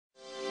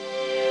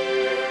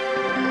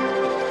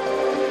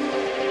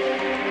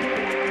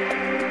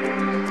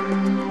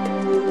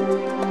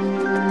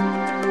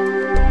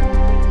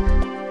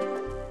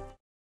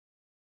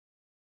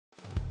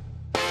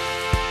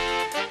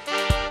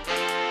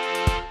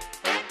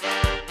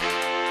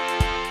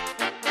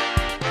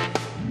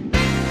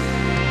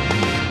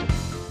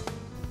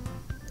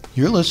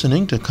You're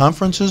listening to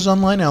Conferences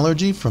on Lyme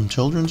Allergy from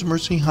Children's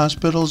Mercy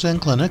Hospitals and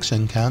Clinics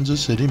in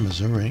Kansas City,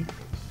 Missouri.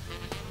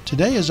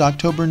 Today is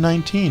October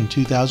 19,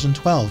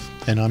 2012,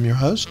 and I'm your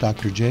host,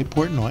 Dr. Jay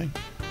Portnoy.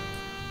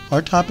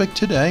 Our topic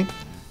today,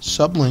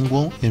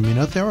 sublingual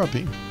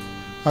immunotherapy.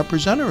 Our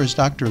presenter is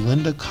Dr.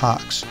 Linda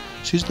Cox.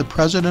 She's the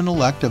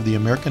president-elect of the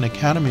American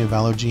Academy of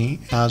Allergy,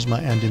 Asthma,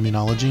 and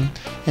Immunology,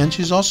 and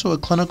she's also a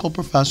clinical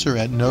professor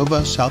at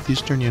Nova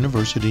Southeastern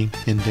University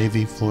in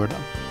Davie,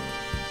 Florida.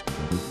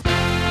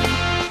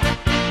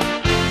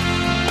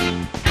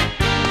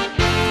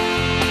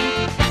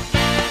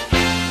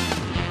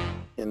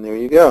 And there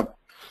you go.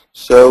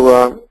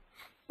 So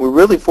we're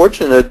really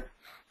fortunate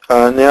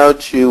now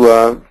to,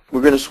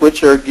 we're going to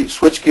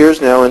switch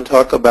gears now and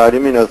talk about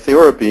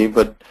immunotherapy,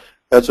 but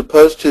as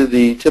opposed to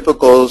the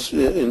typical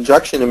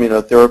injection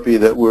immunotherapy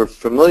that we're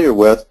familiar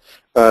with,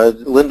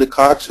 Linda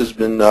Cox has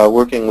been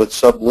working with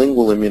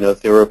sublingual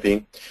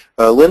immunotherapy.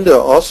 Linda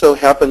also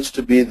happens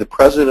to be the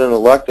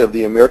president-elect of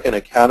the American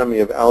Academy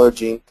of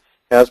Allergy,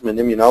 Asthma, and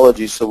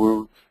Immunology, so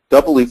we're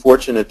doubly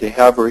fortunate to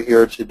have her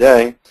here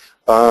today.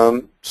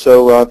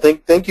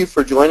 Thank you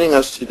for joining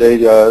us today,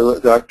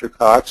 Dr.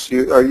 Cox.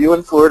 Are you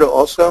in Florida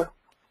also?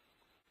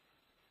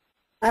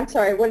 I'm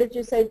sorry, what did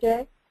you say,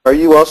 Jay? Are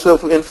you also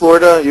in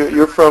Florida?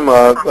 You're from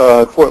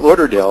Fort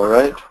Lauderdale,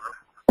 right?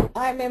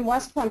 I'm in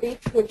West Palm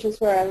Beach, which is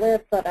where I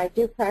live, but I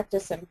do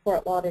practice in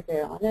Fort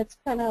Lauderdale, and it's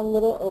kind of a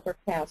little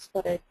overcast,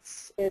 but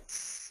it's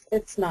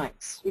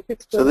nice. You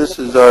could so this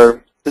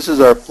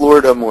is our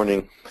Florida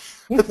morning.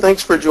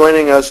 Thanks for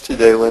joining us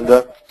today,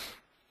 Linda.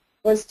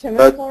 Was Tim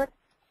in Florida?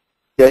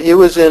 Yeah, he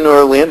was in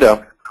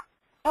Orlando.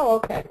 Oh,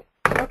 okay.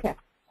 Okay.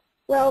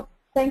 Well,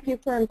 thank you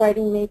for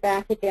inviting me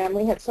back again.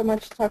 We had so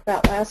much to talk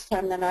about last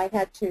time that I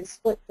had to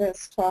split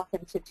this talk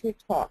into two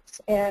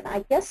talks. And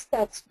I guess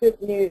that's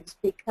good news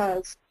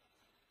because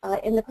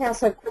in the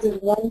past I've given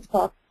one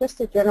talk,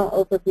 just a general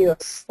overview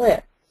of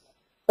SLIT.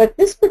 But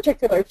this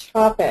particular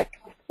topic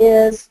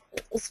is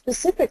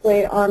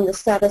specifically on the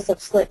status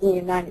of SLIT in the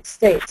United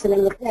States. And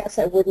in the past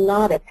I would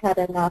not have had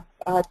enough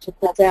to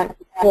present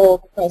a full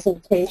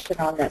presentation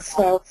on this.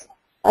 So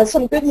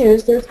some good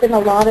news, there's been a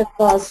lot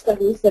of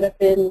studies that have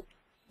been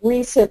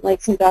recently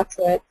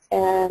conducted,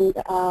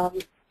 and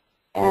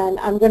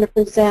I'm going to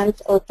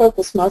present or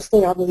focus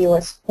mostly on the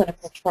U.S.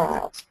 clinical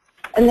trials.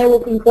 And there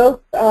will be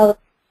both a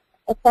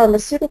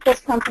pharmaceutical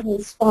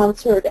company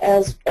sponsored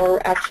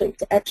or actually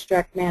the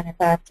extract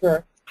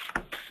manufacturer,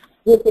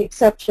 with the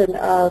exception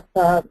of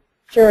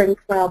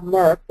Schering-Plough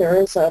Merck. There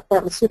is a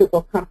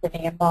pharmaceutical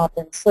company involved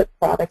in SLIT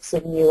products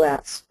in the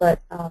U.S.,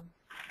 but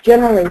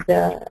generally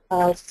the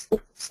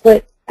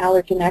SLIT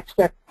allergen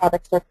extract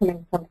products are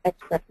coming from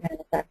extract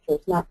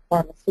manufacturers, not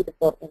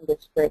pharmaceutical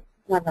industry.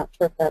 I'm not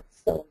sure if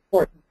that's so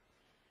important.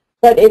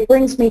 But it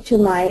brings me to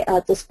my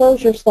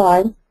disclosure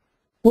slide.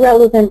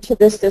 Relevant to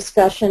this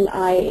discussion,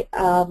 I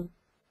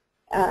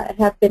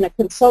have been a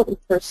consultant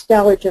for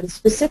Allergen,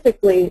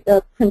 specifically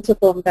the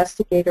principal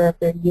investigator of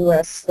their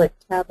U.S. SLIT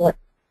tablet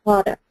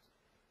product.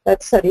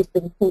 That study's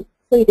been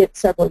completed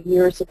several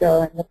years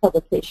ago, and the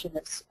publication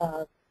is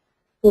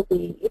will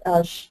be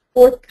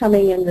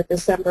forthcoming in the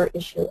December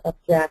issue of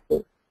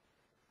JACI.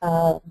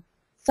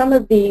 Some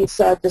of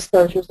these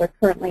disclosures are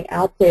currently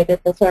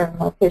outdated. The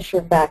Thermo Fisher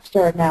and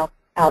Baxter are now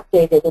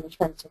outdated in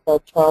terms of a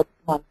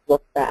 12-month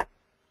look back.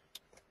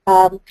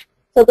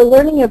 So the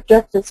learning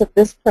objectives of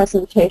this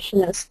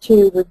presentation is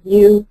to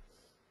review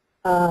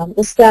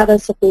the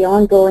status of the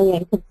ongoing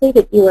and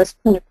completed U.S.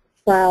 clinical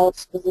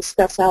trials, to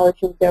discuss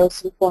allergen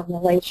dose and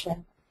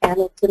formulation. And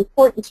it's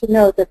important to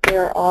know that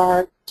there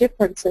are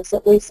differences,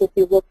 at least if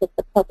you look at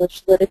the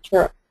published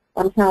literature,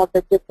 on how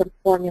the different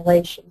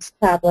formulations,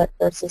 tablet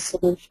versus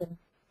solution,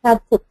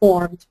 have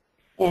performed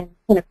in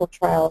clinical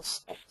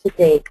trials to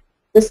date.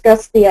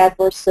 Discuss the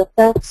adverse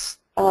effects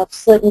of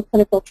SLIT in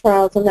clinical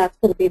trials, and that's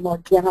going to be more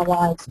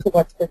generalized to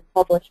what's been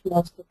published.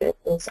 Most of it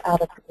is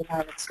out of the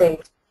United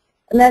States.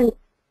 And then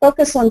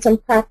focus on some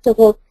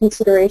practical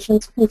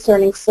considerations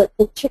concerning SLIT,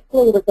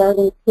 particularly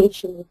regarding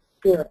patient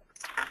adherence.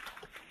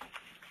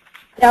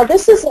 Now,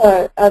 this is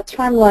a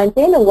timeline.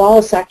 Dana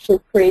Wallace actually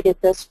created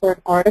this for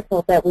an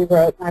article that we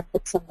wrote, and I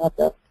put some of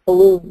the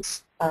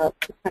balloons to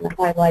kind of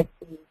highlight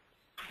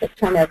the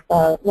kind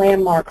of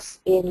landmarks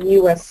in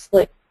U.S.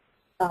 SLIT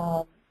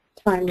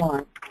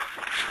timeline.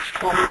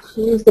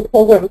 She used a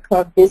program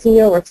called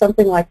Visio or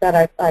something like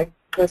that. I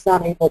was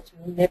not able to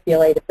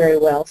manipulate it very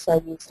well, so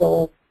I used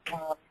old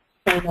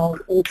plain old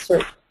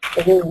insert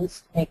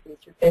balloons to make these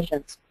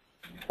revisions.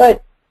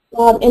 But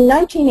in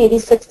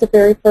 1986, the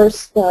very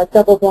first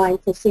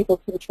double-blind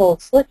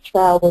placebo-controlled SLIT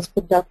trial was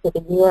conducted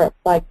in Europe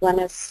by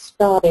Glenys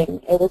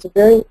Stotting. It was a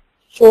very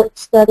short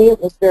study.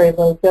 It was very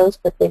low dose,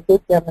 but they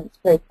did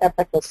demonstrate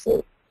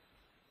efficacy.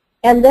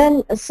 And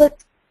then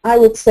SLIT, I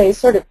would say,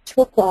 sort of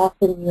took off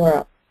in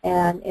Europe.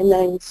 And in the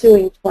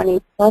ensuing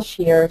 20-plus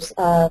years,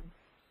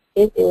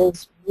 it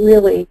is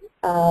really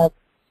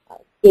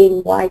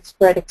gained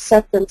widespread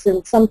acceptance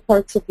in some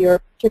parts of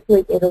Europe,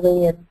 particularly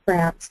Italy and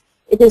France.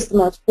 It is the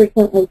most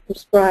frequently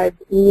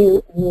prescribed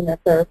new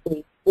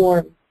immunotherapy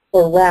form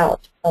or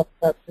route of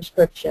the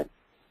prescription.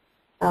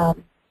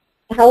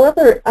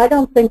 However, I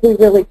don't think we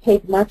really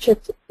paid much,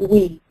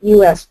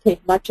 U.S.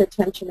 paid much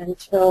attention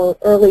until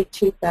early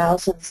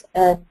 2000s.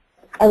 And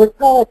I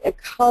recall at a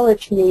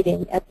college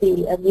meeting, at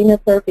the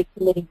Immunotherapy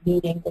Committee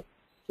meeting that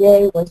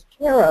Jay was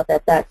chair of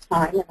at that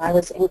time, and I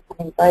was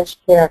incoming vice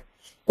chair,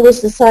 it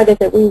was decided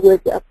that we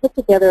would put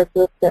together a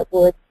group that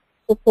would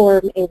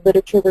perform a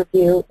literature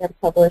review and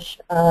publish.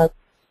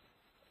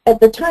 At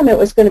the time, it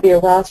was going to be a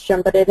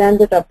rostrum, but it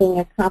ended up being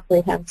a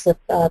comprehensive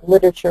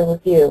literature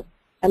review.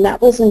 And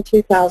that was in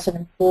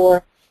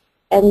 2004.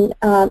 And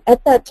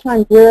at that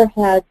time, Greer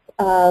had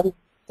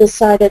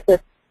decided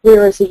that,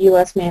 Greer as a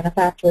U.S.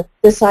 manufacturer,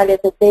 decided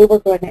that they were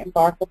going to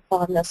embark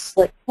upon the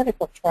SLIT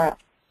clinical trial.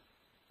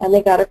 And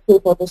they got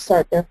approval to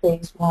start their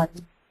phase 1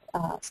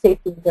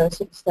 safety and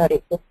dosing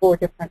study with 4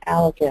 different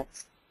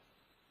allergens.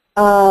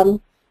 And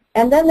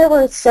then there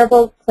were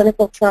several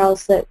clinical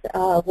trials that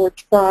were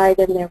tried,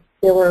 and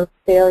there were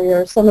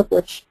failures, some of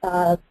which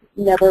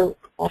never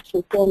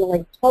actually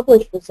formally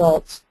published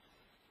results.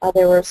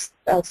 There were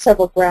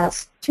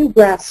two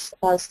grass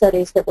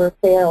studies that were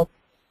failed,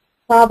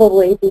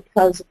 probably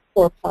because of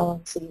poor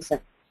pollen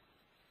season.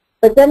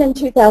 But then in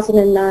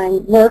 2009,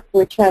 Merck,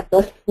 which had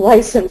the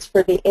license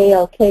for the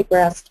ALK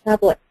grass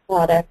tablet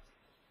product,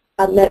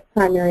 met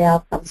primary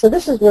outcome. So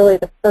this is really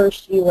the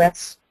first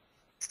U.S.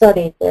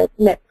 study that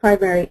met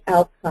primary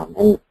outcome.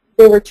 And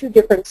there were 2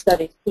 different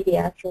studies,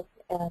 pediatric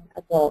and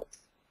adults.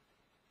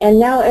 And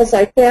now as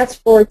I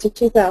fast forward to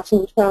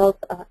 2012,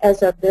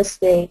 as of this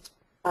date,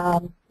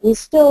 we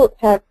still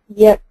have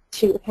yet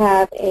to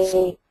have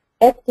a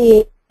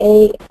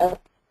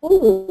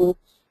FDA-approved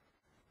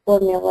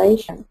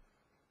formulation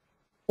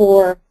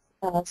for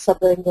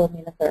sublingual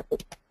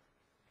immunotherapy.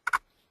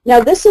 Now,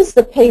 this is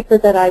the paper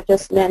that I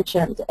just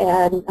mentioned,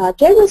 and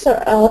Jay was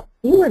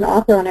you were an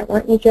author on it,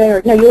 weren't you, Jay?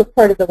 Or no, you were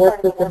part of the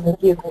work group and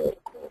review group.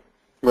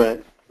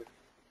 Right.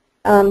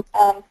 I'm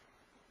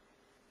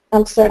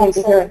starting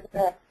to hear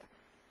it.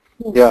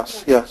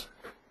 Yes, yes.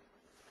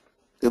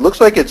 It looks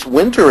like it's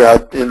winter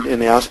out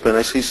in Aspen.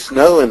 I see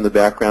snow in the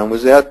background.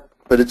 Was that?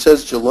 But it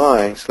says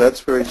July, so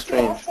that's very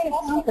strange.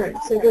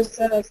 It was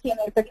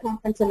the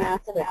conference in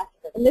Aspen,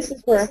 and this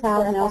is where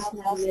Hal Nelson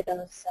wanted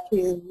us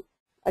to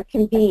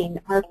convene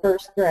our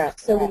first draft.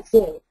 So we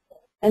did,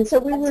 and so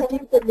we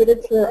reviewed the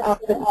literature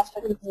up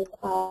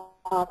until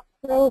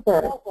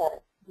October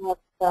of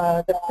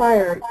the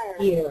prior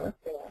year.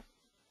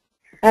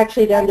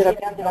 Actually, it ended up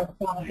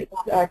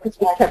because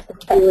we kept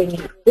reviewing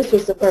it. This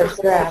was the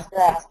first draft.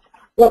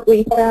 What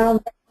we found,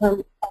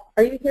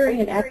 are you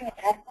hearing an echo?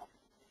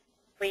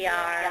 We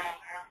are.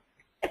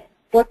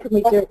 What can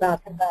we do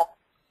about it?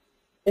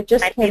 It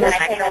just came up.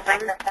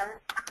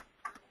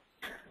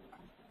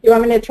 You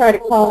want me to try to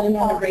call in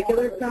on a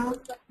regular phone?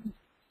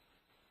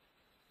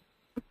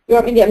 You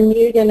want me to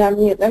mute and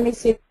unmute? Let me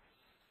see.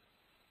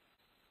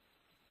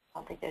 I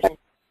don't think there's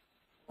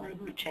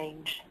any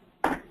change.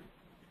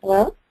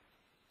 Hello?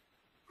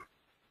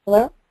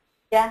 Hello?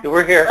 Yeah.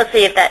 We're here. Let's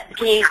see if that,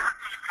 can you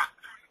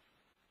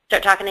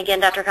start talking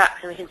again, Dr.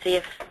 Cox, so we can see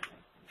if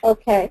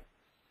Okay.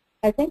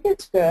 I think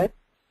it's good.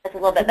 it's a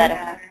little bit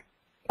better.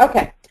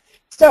 Okay.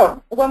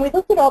 So when we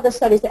looked at all the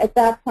studies, at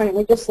that point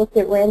we just looked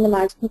at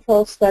randomized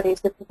control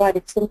studies that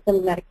provided symptom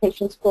and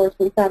medication scores.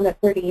 We found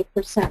that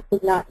 38%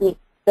 did not meet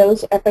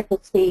those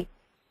efficacy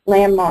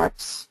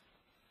landmarks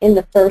in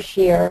the first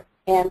year,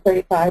 and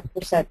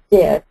 35%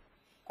 did.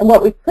 And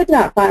what we could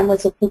not find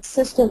was a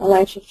consistent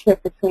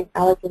relationship between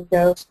allergen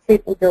dose,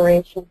 treatment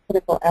duration,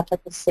 clinical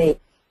efficacy.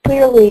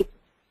 Clearly,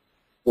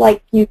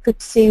 like you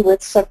could see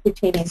with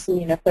subcutaneous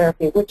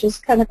immunotherapy, which is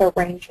kind of a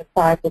range of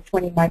 5 to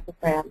 20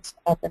 micrograms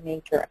of a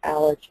major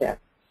allergen.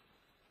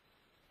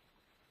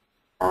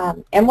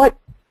 And what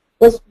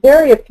was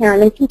very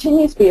apparent and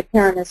continues to be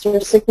apparent is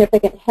there's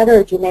significant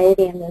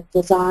heterogeneity in the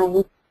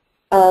design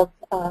of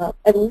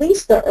at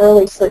least the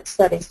early SLIT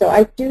studies. So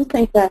I do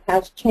think that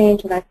has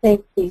changed, and I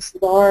think these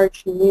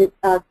large new,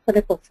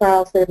 clinical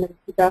trials that have been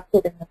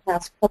conducted in the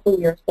past couple of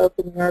years, both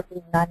in Europe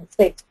and the United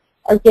States,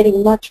 are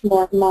getting much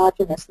more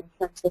homogeneous in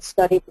terms of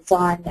study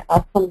design, the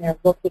outcome they're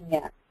looking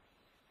at.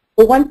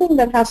 The one thing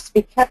that has to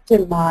be kept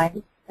in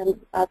mind, and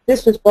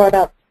this was brought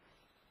up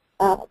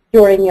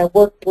during a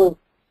work group,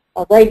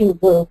 a writing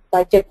group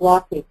by Dick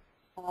Lockheed,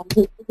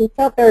 who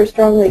felt very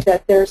strongly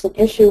that there's an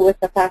issue with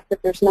the fact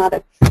that there's not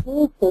a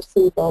true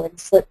placebo in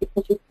SLIT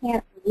because you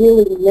can't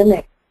really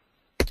mimic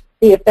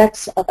the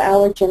effects of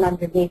allergen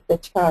underneath the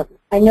tongue.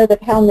 I know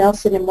that Hal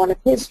Nelson in one of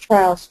his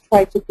trials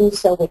tried to do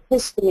so with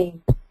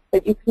histamine,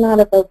 but you cannot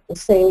evoke the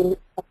same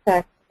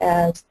effect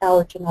as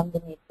allergen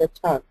underneath the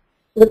tongue.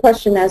 So the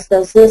question is,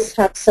 does this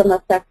have some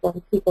effect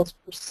on people's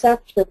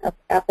perception of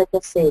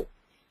efficacy?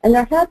 And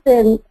there have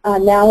been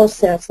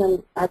analysis,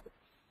 and I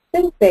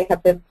think they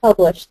have been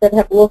published, that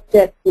have looked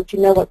at, did you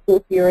know what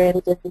group you're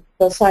in, did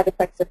the side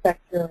effects affect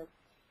your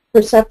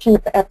perception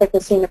of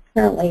efficacy, and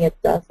apparently it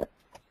doesn't.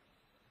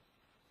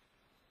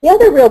 The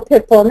other real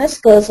pitfall, and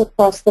this goes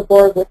across the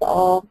board with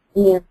all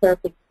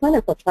immunotherapy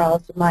clinical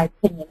trials, in my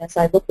opinion, as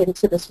I look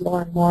into this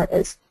more and more,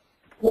 is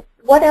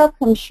what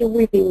outcomes should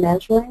we be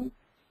measuring?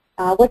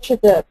 What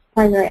should the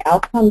primary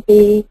outcome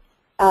be?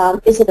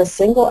 Is it a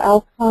single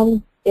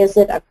outcome? Is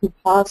it a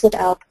composite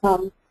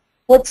outcome?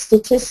 What's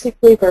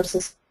statistically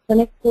versus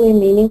clinically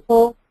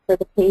meaningful for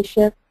the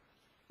patient?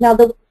 Now,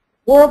 the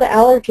World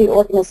Allergy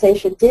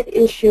Organization did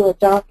issue a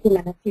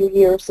document a few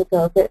years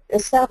ago that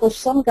established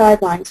some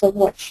guidelines on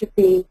what should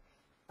be,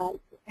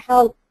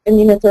 how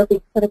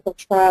immunotherapy clinical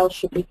trials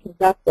should be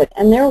conducted.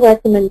 And their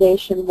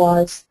recommendation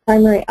was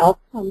primary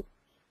outcome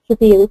should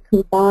be a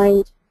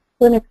combined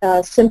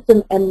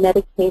symptom and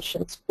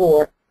medication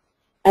score.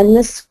 And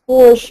this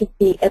score should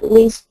be at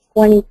least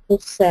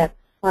 20%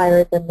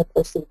 higher than the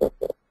placebo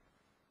group.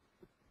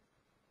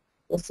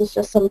 This is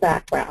just some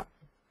background.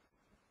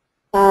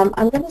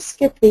 I'm going to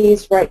skip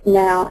these right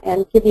now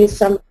and give you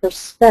some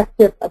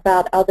perspective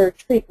about other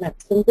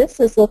treatments. And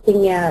this is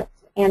looking at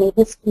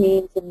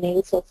antihistamines and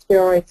nasal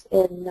steroids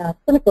in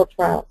clinical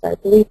trials. I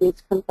believe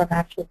these come from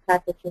actual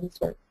package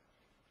inserts.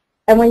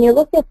 And when you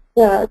look at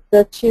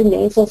the two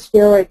nasal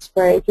steroid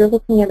sprays, you're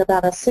looking at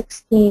about a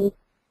 16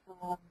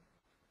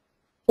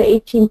 to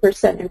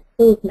 18%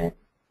 improvement.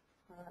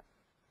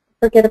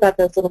 Forget about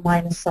those little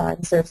minus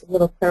signs. There's a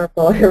little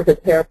clerical error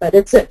there, but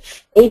it's a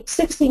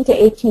 16 to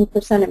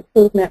 18%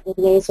 improvement with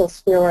nasal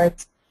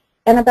steroids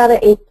and about an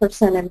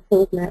 8%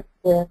 improvement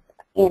with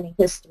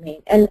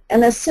antihistamine,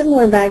 and a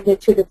similar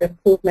magnitude of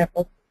improvement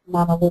with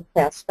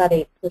montelukast, about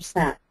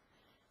 8%.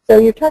 So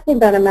you're talking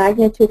about a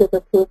magnitude of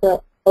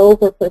improvement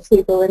over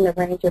placebo in the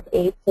range of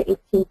 8 to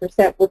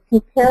 18% with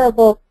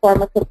comparable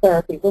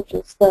pharmacotherapy, which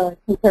is the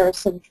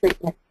comparison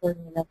treatment for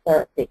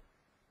immunotherapy.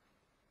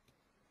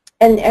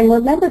 And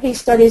remember, these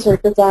studies are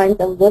designed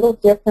a little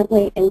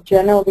differently. In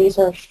general, these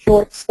are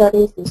short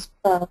studies, these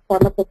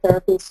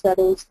pharmacotherapy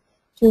studies,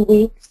 2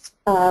 weeks,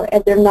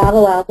 and they're not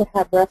allowed to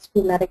have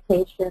rescue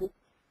medication.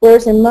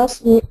 Whereas in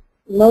most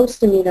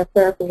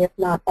immunotherapy, if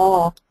not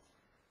all,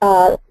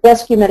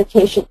 rescue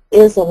medication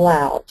is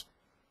allowed.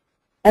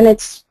 And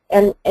it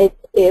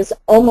is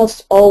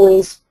almost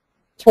always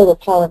total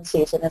pollen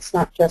season. It's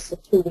not just a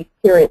 2-week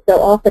period.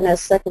 Though often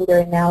as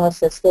secondary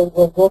analysis, they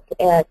will look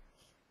at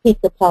peak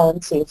of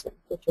pollen season,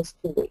 which is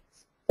 2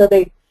 weeks. So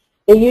they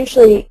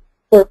usually,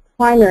 for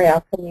primary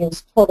outcome,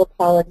 use total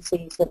pollen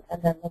season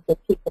and then look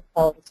at peak of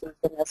pollen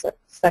season as a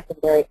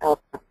secondary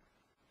outcome.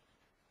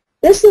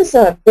 This is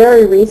a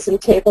very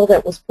recent table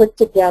that was put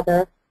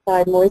together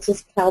by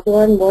Moises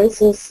Calderon.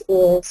 Moises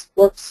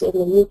works in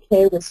the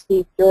UK with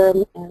Steve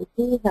Durham, and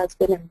he has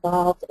been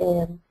involved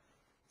in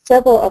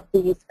several of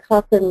these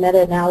Cochrane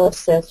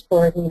meta-analysis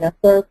for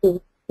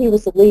immunotherapy. He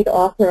was the lead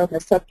author on the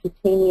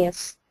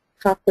subcutaneous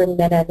Cochrane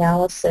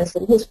meta-analysis,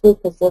 and his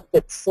group has looked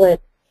at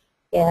SLIT,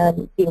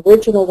 and the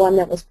original one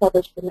that was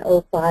published in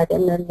 2005,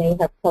 and then they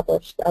have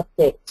published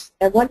updates.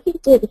 And what he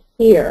did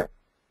here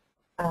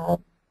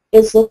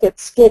is look at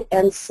SCIT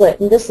and SLIT,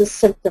 and this is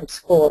symptom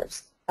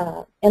scores,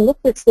 and look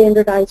at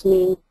standardized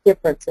mean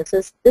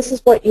differences. This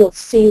is what you'll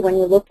see when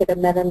you look at a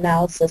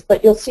meta-analysis,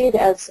 but you'll see it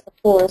as a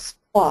forest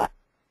plot.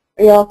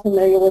 Are you all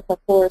familiar with a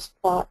forest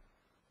plot?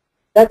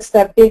 That's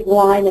that big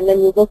line, and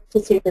then you look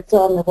to see if it's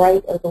on the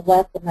right or the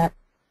left, and that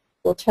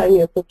will tell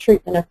you if the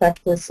treatment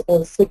effect is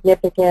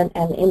significant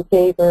and in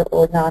favor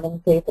or not in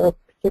favor of a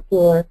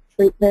particular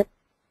treatment.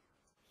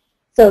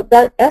 So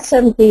that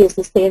SMD is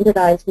the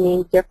standardized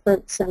mean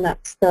difference, and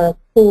that's the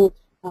pooled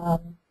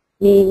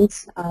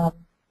means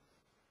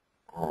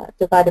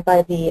divided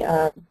by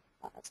the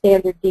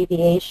standard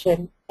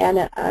deviation. And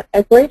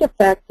a great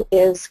effect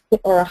is,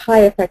 or a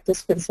high effect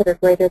is considered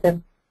greater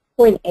than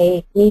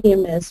 0.8,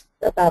 medium is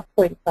about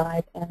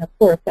 0.5, and a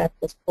poor effect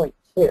is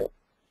 0.2.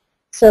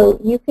 So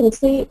you can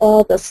see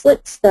all the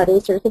SLIT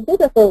studies. There's a bit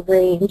of a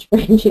range,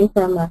 ranging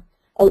from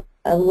a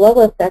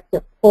low effect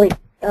of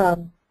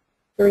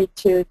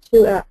 0.32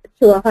 to a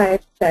high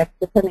effect,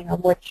 depending on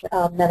which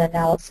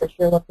meta-analysis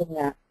you're looking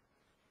at.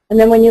 And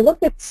then when you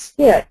look at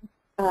SCIT,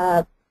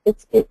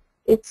 it's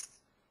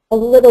a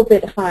little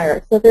bit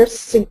higher. So there's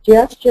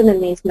suggestion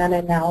in these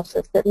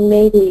meta-analysis that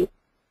maybe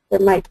there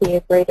might be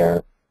a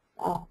greater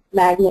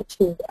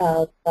magnitude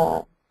of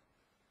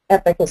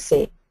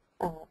efficacy.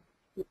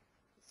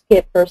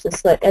 SCIT versus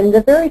SLIT. And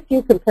the very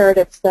few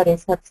comparative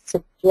studies have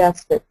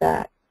suggested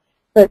that.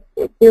 But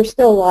there's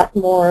still a lot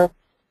more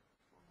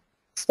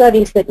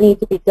studies that need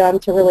to be done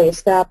to really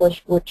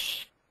establish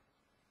which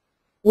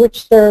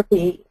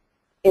therapy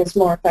is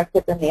more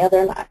effective than the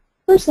other. And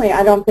personally,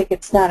 I don't think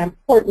it's that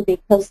important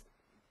because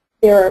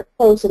there are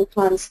pros and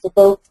cons to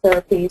both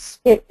therapies.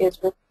 SCIT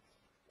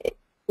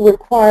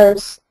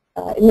requires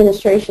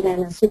administration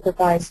in a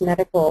supervised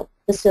medical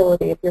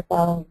facility if you're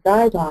following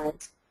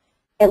guidelines.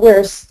 And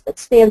whereas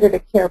standard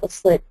of care with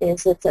SLIT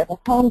is it's a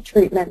home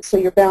treatment, so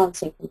you're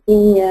balancing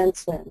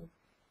convenience and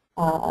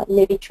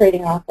maybe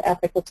trading off the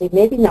efficacy,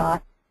 maybe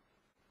not.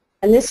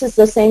 And this is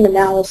the same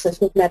analysis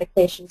with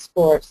medication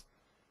scores,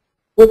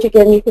 which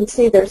again you can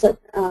see there's a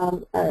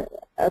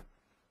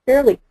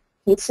fairly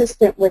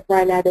consistent with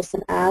rhinitis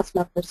and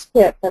asthma for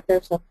SCIT, but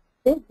there's a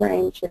big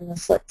range in the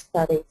SLIT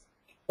studies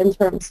in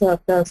terms of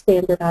the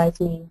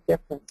standardized mean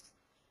difference.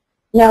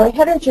 Now,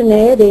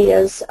 heterogeneity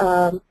is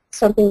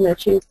something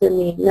that's used in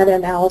the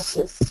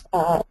meta-analysis,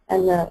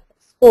 and the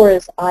score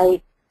is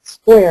I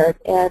squared,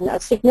 and a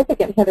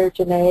significant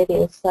heterogeneity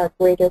is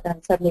greater than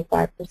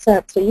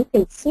 75%. So you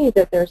can see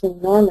that there's an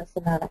enormous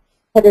amount of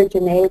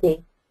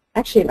heterogeneity,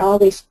 actually in all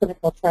these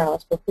clinical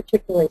trials, but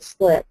particularly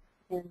SLIT.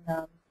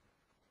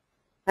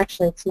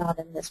 Actually, it's not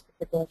in this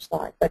particular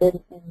slide, but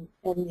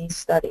in these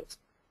studies.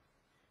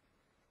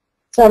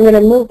 So I'm going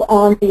to move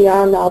on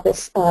beyond all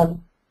this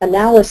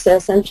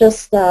analysis and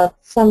just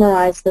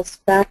summarize this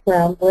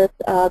background with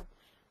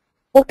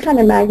what kind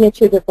of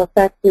magnitude of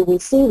effect do we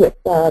see with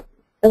at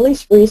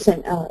least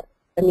recent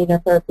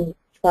immunotherapy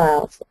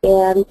trials.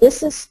 And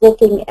this is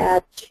looking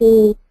at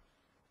two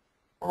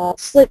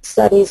SLIT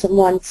studies and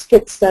one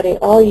SCIT study,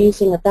 all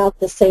using about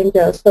the same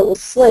dose. But with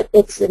SLIT,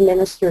 it's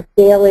administered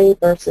daily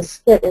versus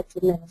SCIT, it's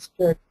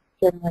administered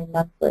generally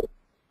monthly.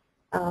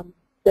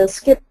 The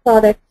SCIT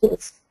product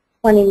is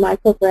 20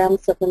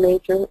 micrograms of the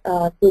major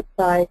group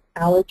 5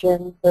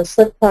 allergen. The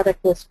SLIT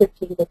product was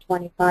 15 to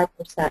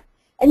 25%.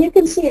 And you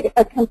can see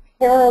a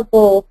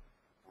comparable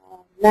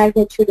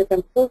magnitude of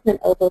improvement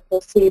over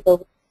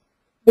placebo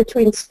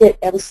between SCIT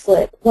and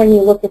SLIT when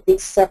you look at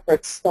these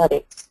separate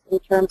studies in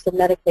terms of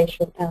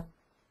medication and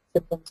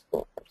symptom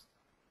scores.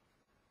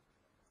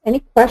 Any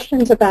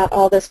questions about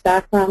all this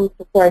background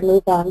before I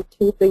move on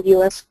to the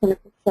U.S.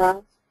 clinical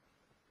trials?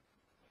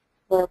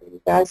 Wherever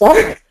you guys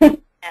are.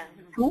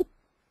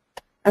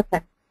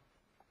 Okay.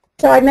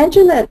 So I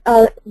mentioned that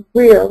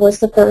Greer was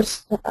the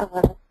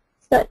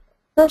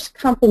first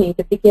company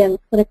to begin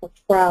clinical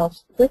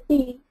trials with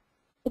the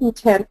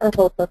intent or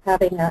hope of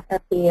having an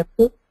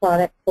FDA-approved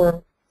product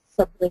for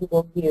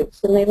sublingual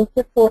use. And they looked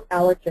at 4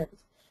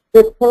 allergens.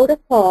 Their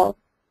protocol,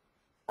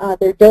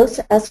 their dose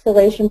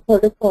escalation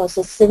protocol is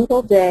a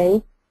single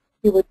day.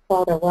 You would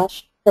call it a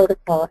rush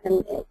protocol,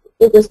 and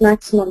it was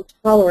maximum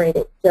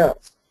tolerated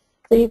dose.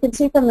 So you can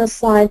see from this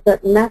slide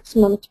that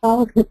maximum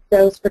tolerant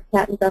dose for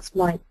cat and dust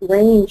mite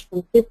range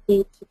from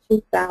 50 to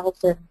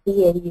 2,000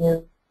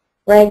 BAU,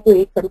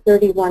 ragweed from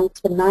 31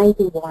 to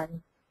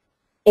 91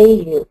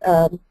 AU,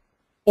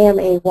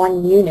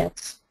 AMA1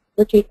 units,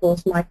 which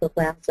equals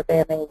micrograms of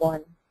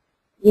AMA1.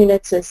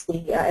 Units is the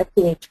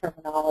FDA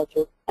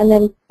terminology. And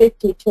then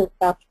 50 to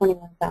about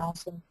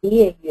 21,000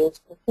 BAUs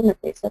for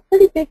timidase. A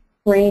pretty big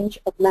range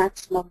of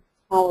maximum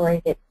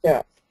tolerated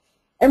dose.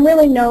 And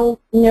really no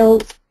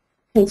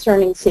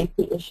concerning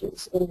safety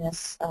issues in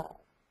this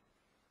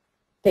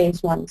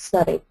phase 1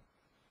 study.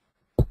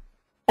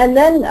 And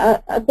then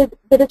a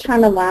bit of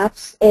time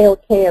elapsed.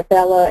 AOK,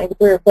 Abella, and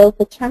Greer both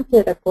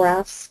attempted a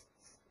grass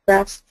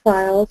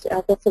trials.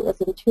 I guess it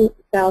was in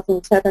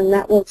 2007.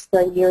 That was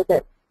the year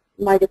that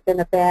might have been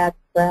a bad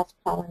grass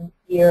pollen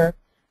year.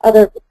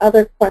 Other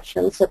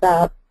questions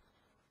about,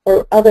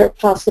 or other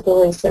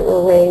possibilities that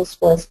were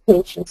raised was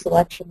patient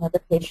selection, whether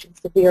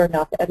patient severe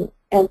enough.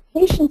 And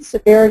patient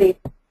severity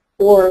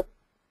for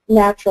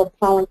natural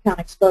pollen count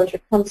exposure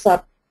comes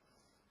up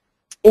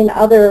in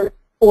other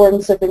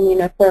forms of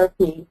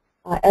immunotherapy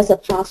as a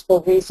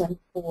possible reason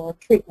for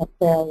treatment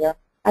failure.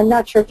 I'm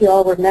not sure if you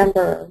all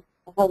remember,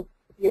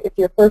 if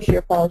you're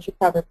first-year fellows, you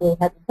probably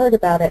hadn't heard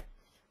about it,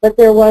 but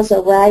there was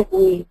a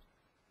ragweed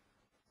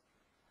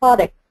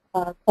product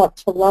called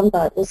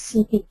Tolumba. It was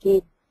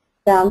CPG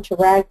bound to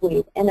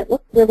ragweed, and it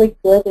looked really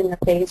good in the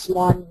phase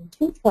 1 and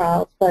 2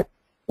 trials, but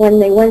when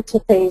they went to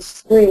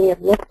phase 3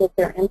 and looked at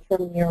their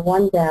interim year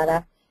 1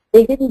 data,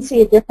 they didn't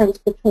see a difference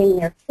between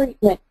their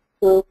treatment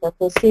group or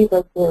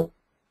placebo group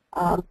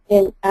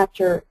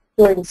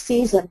during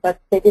season,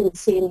 but they didn't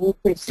see an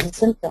increase in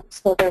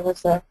symptoms. So there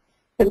was a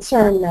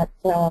concern that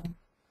the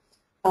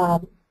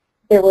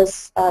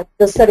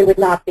study would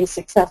not be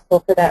successful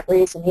for that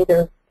reason,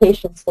 either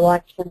patient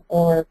selection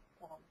or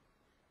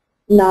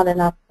not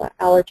enough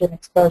allergen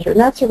exposure. And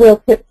that's a real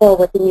pitfall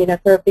with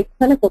immunotherapy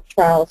clinical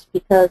trials,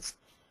 because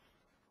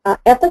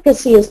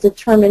efficacy is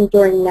determined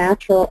during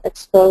natural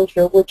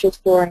exposure, which is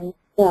during,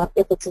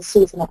 if it's a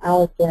seasonal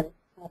allergen,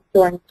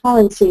 during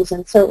pollen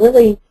season. So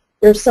really,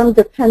 there's some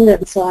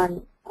dependence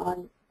on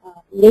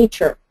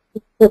nature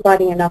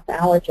providing enough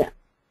allergen.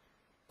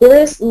 There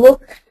is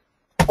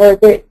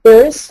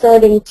there is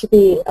starting to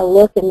be a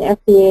look in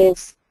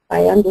FDA's,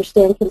 I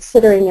understand,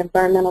 considering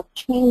environmental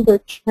chamber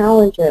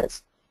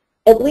challenges,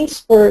 at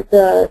least for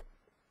the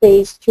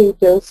phase 2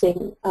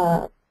 dosing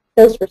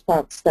dose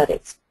response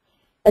studies.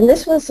 And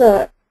this was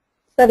a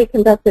study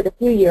conducted a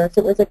few years.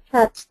 It was a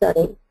cat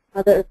study.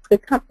 The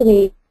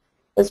company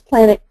was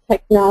Planet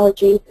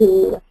Technology,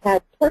 who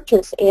had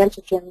purchased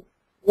antigen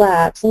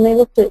labs, and they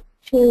looked at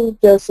 2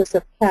 doses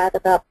of cat,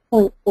 about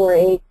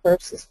 0.48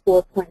 versus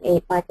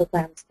 4.8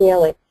 micrograms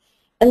daily.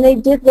 And they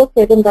did look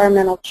at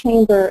environmental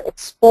chamber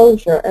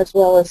exposure as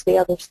well as the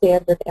other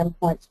standard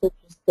endpoints, which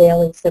is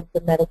daily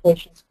symptom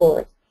medication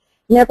scores.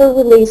 Never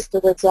released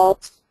the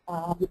results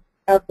of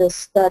this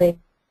study,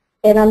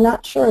 and I'm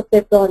not sure if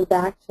they've gone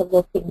back to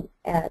looking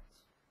at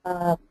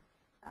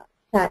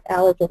cat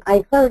allergen.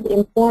 I heard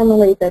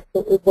informally that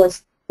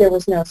there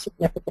was no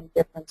significant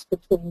difference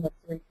between the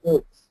 3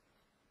 groups,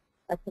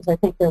 because I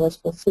think there was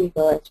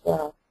placebo as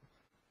well.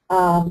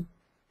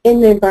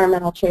 in the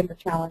environmental chamber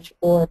challenge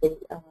or the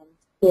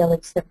daily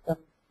symptom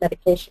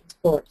medication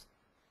scores.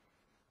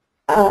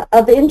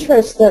 Of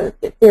interest,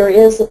 there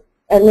is,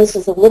 and this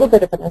is a little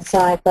bit of an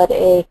aside, but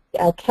a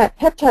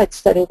peptide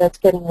study that's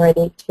getting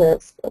ready to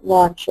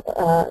launch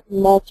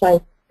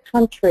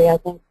multi-country, I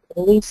think at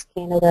least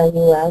Canada,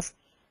 U.S.,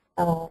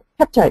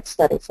 peptide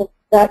study. So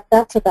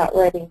that's about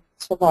ready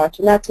to launch,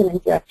 and that's an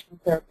injection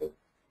therapy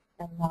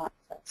and not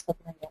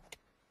sublingual.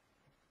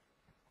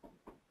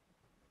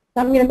 So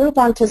I'm going to move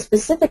on to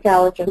specific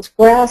allergens.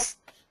 Grass,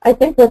 I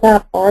think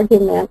without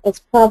argument, is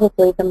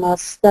probably the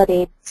most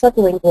studied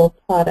sublingual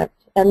product.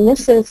 And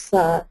this is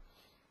the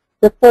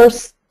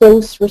first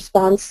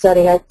dose-response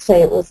study. I'd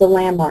say it was a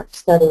landmark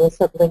study with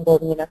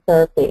sublingual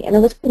immunotherapy. And it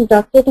was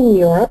conducted in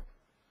Europe,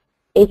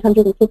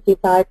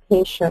 855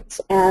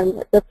 patients.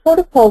 And the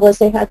protocol was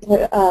they had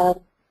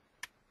to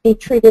be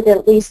treated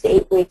at least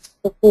 8 weeks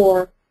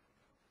before,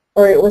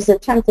 or it was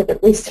attempted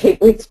at least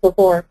 8 weeks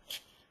before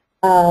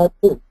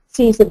the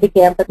season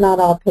began, but not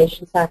all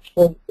patients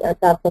actually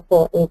got the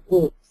full 8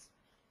 weeks.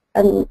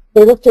 And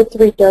they looked at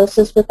 3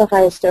 doses, with the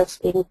highest dose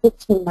being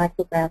 15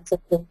 micrograms of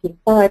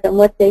 55. And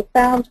what they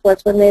found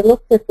was when they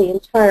looked at the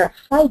entire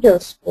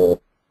high-dose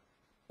group,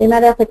 they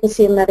met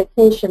efficacy in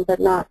medication,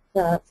 but not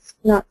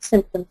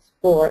symptom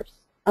scores,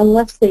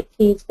 unless they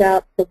teased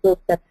out the group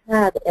that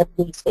had at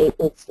least 8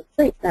 weeks of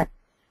treatment.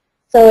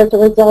 So as a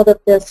result of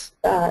this,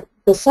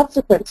 the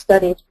subsequent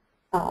studies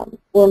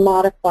were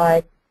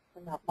modified,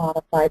 or not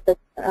modified, but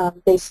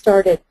they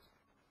started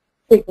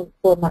treatment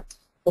 4 months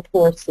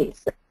before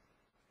season.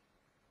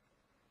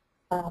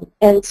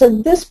 And so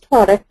this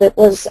product that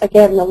was,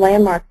 again, the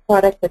landmark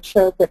product that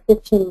showed that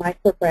 15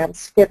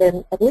 micrograms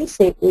given at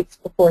least 8 weeks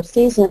before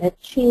season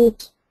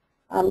achieved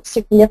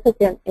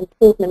significant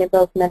improvement in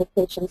both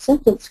medication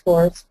symptom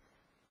scores,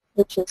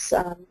 which is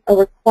a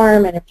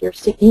requirement if you're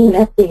seeking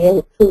an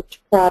FDA-approved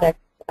product,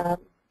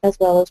 as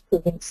well as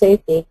proving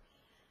safety,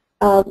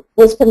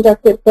 was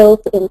conducted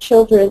both in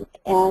children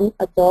and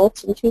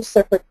adults in 2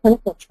 separate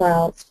clinical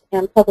trials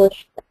and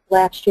published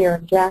last year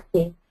in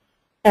JACI.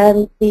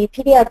 And the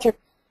pediatric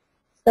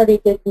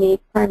study did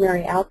meet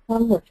primary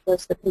outcome, which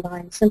was the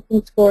combined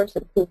symptom scores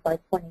improved by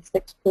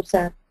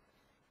 26%.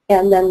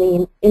 And then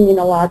the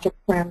immunologic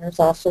parameters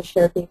also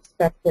showed the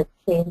expected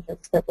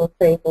changes that were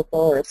favorable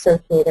or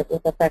associated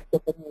with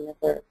effective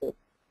immunotherapy.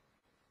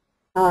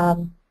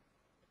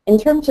 In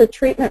terms of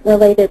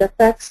treatment-related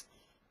effects,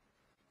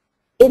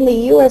 in the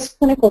U.S.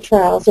 clinical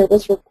trials, it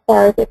was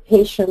required that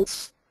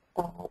patients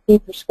be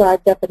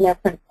prescribed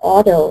epinephrine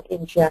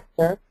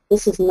auto-injector.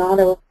 This is not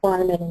a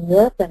requirement in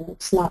Europe, and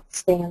it's not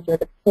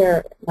standard of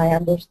care, my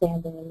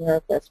understanding, in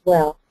Europe as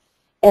well.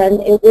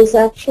 And it was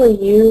actually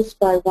used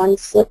by one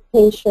SLIT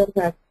patient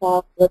who had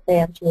cough with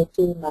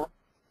angioedema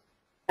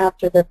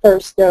after the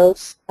first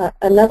dose.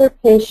 Another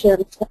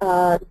patient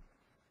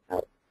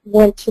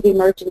went to the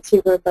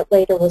emergency room, but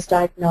later was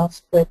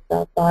diagnosed with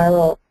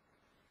viral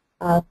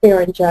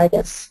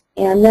pharyngitis.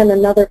 And then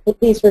another,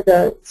 these were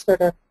the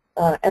sort of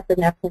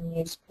epinephrine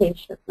use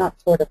patients, not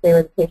sort of, they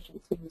were the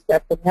patients who used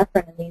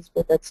epinephrine, and these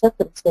were the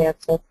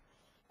circumstances.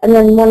 And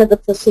then one of the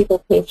placebo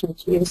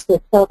patients used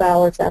it 12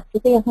 hours after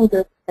the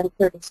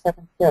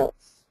 137th dose.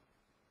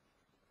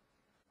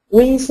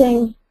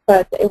 Wheezing,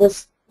 but it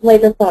was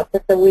later thought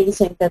that the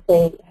wheezing that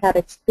they had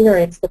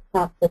experienced that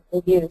prompted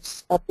the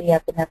use of the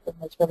epinephrine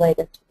was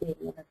related to the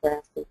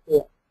immunographic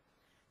field.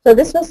 So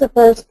this was the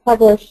first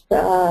published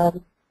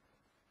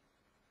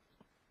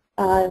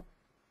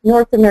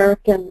North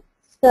American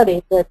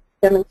study that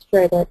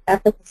demonstrated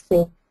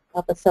efficacy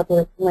of a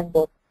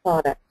sublingual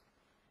product.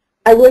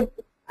 I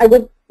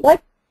would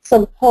like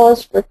some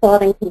pause for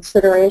thought and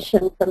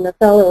consideration from the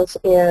fellows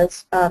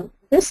is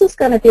this is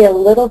going to be a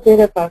little bit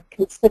of a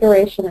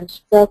consideration and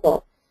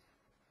struggle,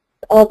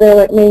 although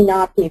it may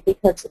not be,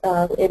 because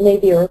it may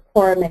be a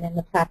requirement in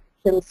the package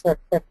insert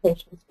that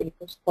patients be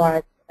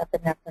prescribed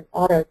epinephrine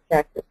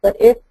auto-injectors. But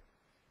if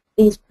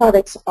these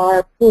products are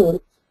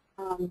approved,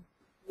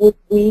 would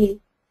we,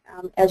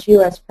 as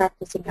U.S.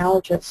 practicing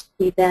allergists,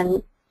 be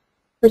then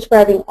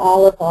prescribing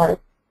all of our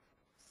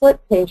SLIT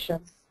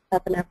patients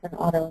epinephrine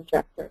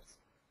auto-injectors?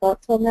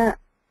 Thoughts on that?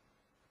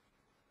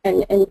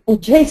 And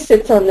Jay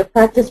sits on the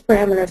practice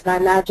parameters, and I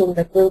imagine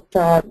the group,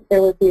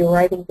 there would be a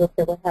writing group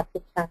that would have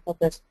to tackle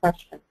this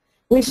question.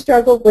 We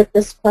struggled with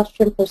this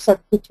question for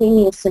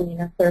subcutaneous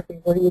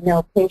immunotherapy, where you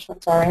know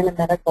patients are in a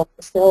medical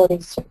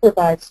facility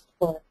supervised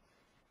for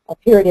a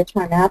period of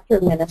time after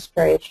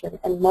administration,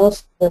 and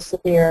most of the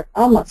severe,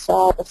 almost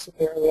all the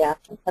severe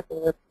reactions have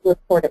been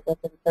reported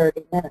within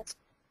 30 minutes.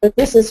 But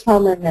this is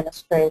home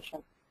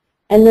administration.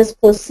 And this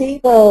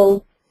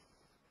placebo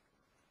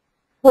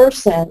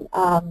person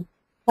kind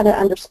of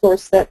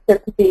underscores that there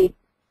could be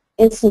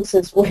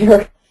instances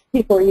where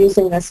people are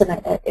using this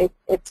and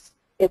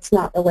it's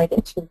not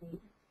related to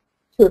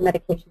a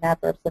medication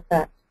adverse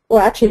effect. Well,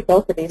 actually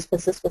both of these,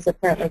 because this was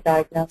apparently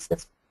diagnosed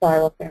as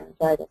viral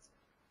pharyngitis.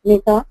 Any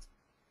thoughts?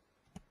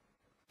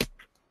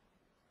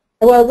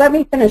 Well, let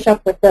me finish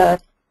up with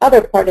the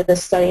other part of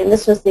this study, and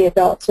this was the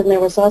adults, and there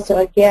was also,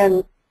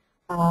 again,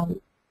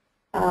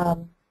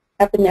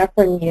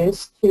 epinephrine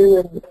use, 2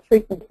 in the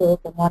treatment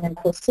group and 1 in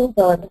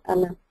placebo.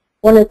 And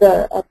one of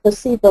the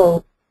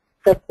placebo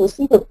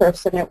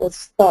person, it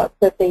was thought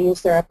that they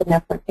used their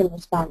epinephrine in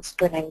response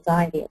to an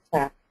anxiety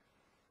attack.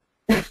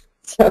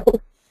 So,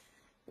 of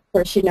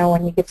course, you know,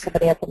 when you give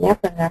somebody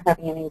epinephrine, they're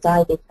having an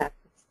anxiety attack.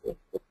 It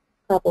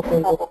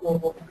probably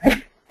will.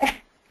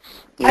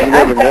 You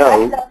never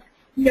know.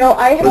 No,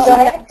 I have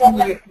done that in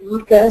my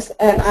office,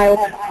 and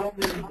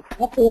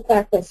after the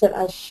fact, I said,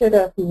 I should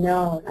have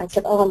known. I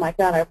said, oh my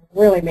God, I've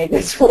really made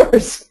this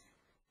worse.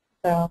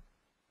 So,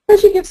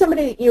 because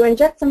you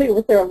inject somebody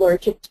with they're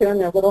allergic to, and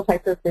they're a little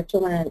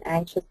hypervigilant and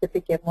anxious to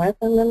begin with,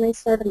 and then they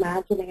start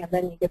imagining, and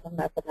then you give them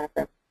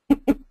epinephrine.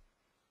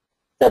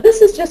 So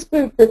this is just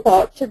food for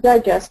thought to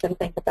digest and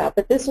think about.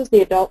 But this was the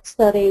adult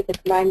study. The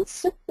combined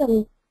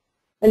symptom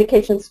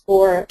indication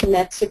score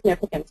net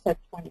significance had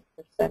 20%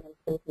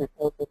 improvement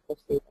over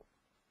placebo.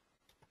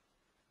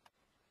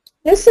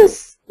 This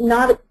is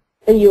not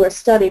a U.S.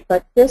 study,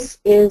 but this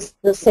is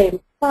the same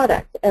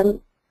product.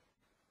 And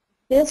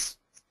this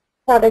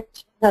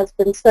product has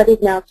been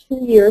studied now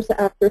 2 years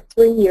after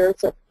 3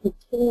 years of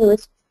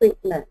continuous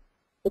treatment.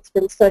 It's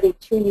been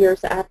studied 2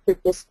 years after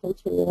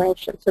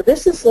discontinuation. So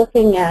this is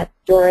looking at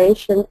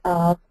duration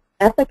of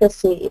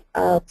efficacy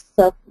of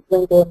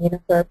sublingual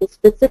immunotherapy,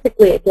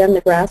 specifically, again,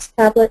 the grass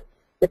tablet,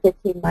 the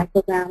 15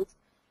 micrograms.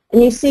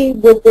 And you see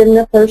within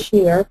the first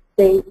year,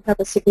 they have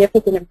a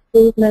significant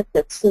improvement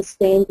that's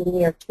sustained in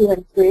year 2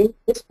 and 3.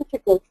 This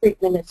particular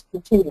treatment is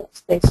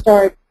continuous. They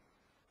start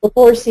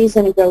before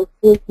season and go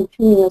through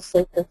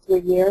continuously for 3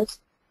 years.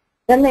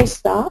 Then they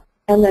stop,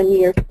 and then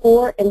year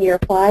 4 and year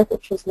 5,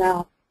 which is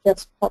now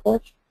just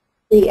published,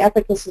 the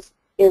efficacy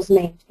is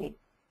maintained,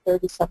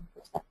 37%.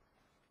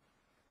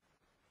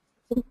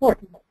 It's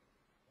important.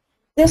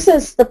 This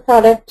is the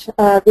product,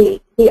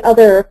 the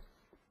other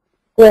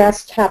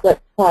grass tablet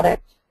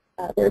product.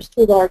 There's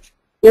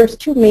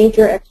two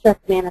major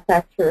extract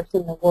manufacturers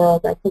in the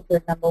world. I think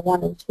they're number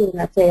 1 and 2, and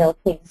that's ALK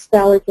and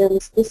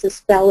Stalogens. This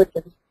is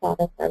Stalogen's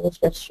product. I was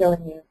just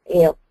showing you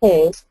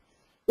ALK's.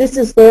 This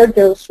is their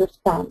dose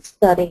response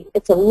study.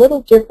 It's a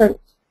little different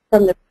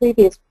from the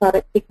previous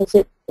product because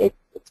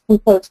it's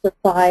composed of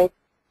 5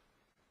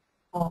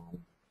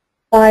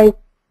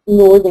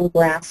 northern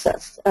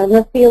grasses. And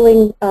the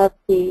feeling of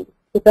the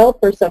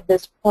developers of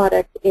this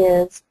product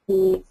is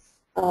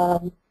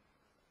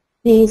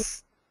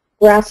these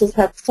grasses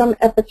have some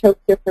epitope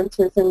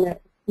differences in the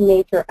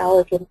major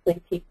allergens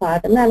in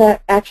P5, and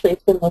that actually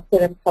has been looked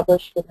at and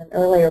published in an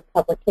earlier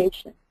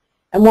publication.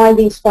 And why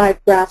these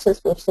 5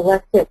 grasses were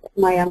selected,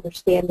 my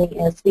understanding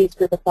is these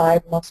were the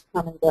 5 most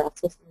common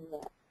grasses in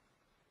Europe.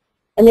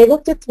 And they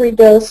looked at 3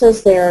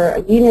 doses. They're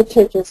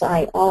unitageous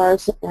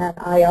IRs, and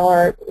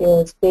IR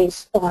is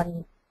based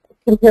on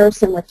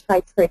comparison with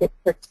titrated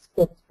prick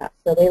skin test.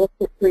 So they looked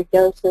at 3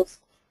 doses.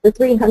 The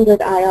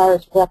 300 IR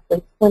is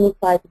roughly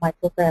 25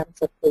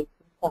 micrograms of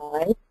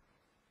AP5.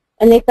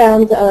 And they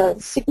found a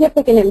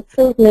significant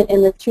improvement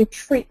in the 2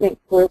 treatment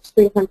groups,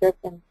 300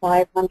 and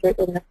 500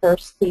 in the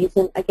first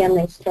season. Again,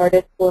 they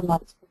started 4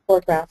 months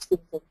before grass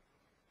season.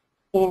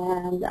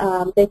 And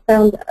they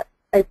found,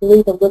 I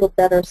believe, a little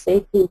better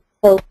safety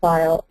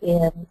profile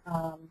in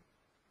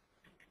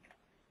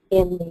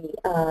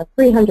the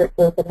 300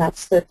 group, and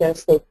that's the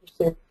dose they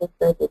pursued for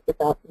further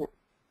development.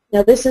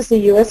 Now, this is the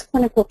U.S.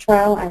 clinical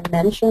trial I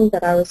mentioned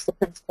that I was the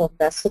principal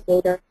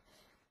investigator.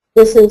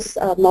 This is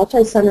a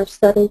multi-center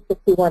study,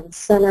 51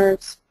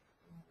 centers.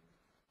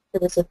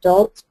 There was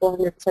adults,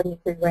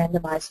 473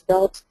 randomized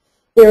adults.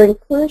 Their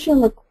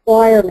inclusion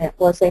requirement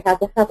was they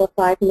had to have a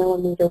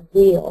 5-millimeter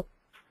wheel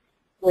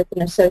with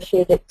an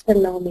associated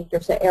 10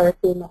 millimeters of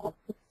erythema on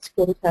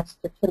skin test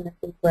for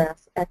Timothy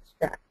grass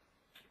extract.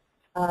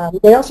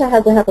 They also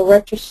had to have a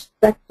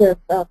retrospective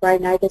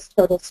rhinitis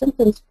total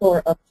symptom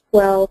score of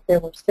 12. There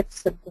were 6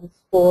 symptom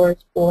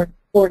scores, 4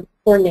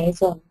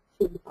 nasal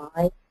and 2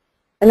 eye.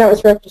 And that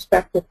was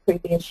retrospective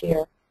previous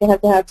year. They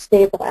had to have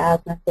stable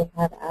asthma if they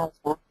had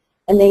asthma.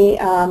 And they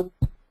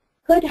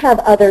could have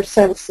other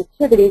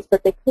sensitivities,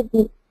 but they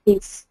couldn't be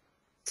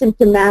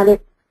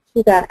symptomatic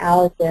to that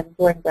allergen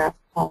during grass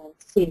pollen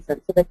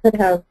season. So they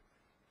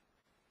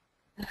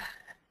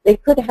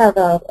could have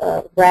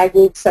a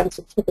ragweed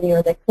sensitivity,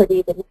 or they could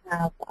even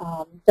have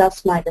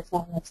dust mite as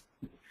long as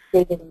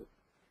they didn't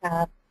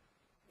have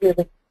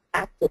really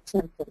active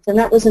symptoms. And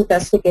that was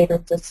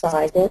investigators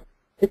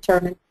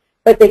determined.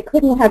 But they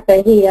couldn't have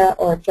Bahia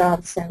or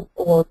Johnson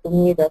or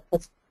Bermuda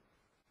because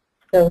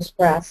those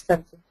grass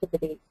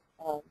sensitivities,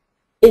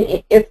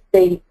 if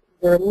they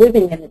were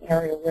living in an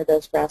area where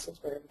those grasses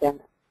were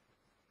endemic,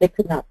 they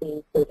could not be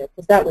included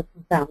because that would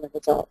confound the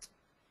results.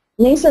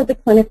 And these are the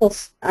clinical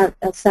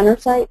center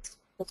sites,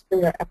 just for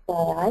your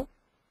FYI.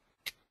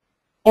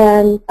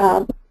 And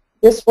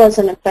this was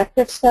an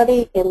effective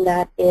study in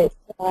that it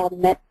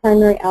met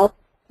primary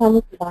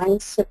outcome,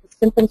 combined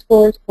symptom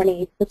scores,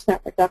 28%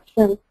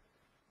 reduction.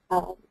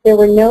 There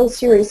were no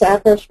serious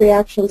adverse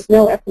reactions,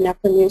 no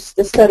epinephrine use.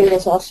 The study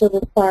was also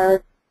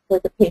required for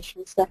the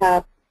patients to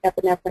have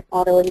epinephrine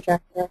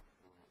auto-injector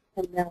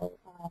and no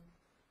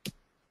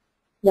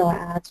no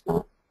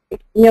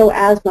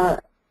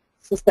asthma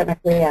systemic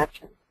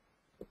reaction.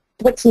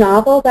 What's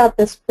novel about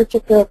this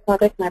particular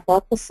product, and I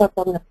brought this up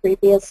on the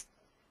previous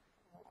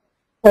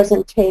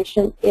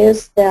presentation,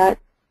 is that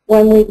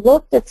when we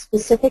looked at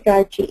specific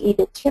IgE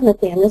to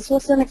Timothy, and this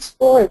was an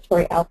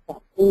exploratory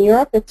outcome, in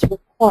Europe it's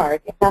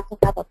required, you have to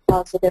have a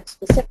positive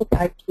specific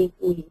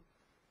IgE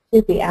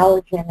to the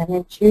allergen, and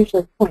it's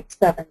usually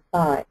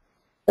 0.75.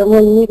 But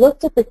when we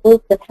looked at the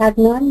group that had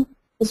none,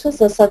 this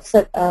was a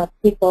subset of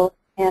people,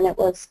 and it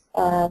was,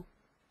 I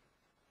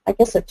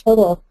guess, a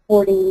total of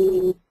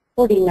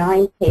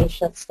 49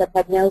 patients that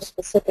had no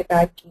specific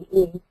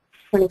IgE,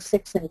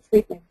 26 in the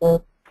treatment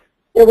group.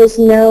 There was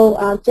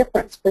no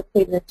difference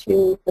between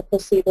the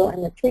placebo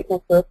and the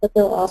treatment group, but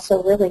there were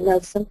also really no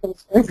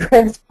symptoms during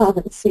grass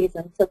pollen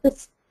season. So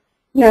this,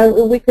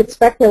 we could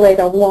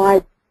speculate on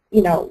why,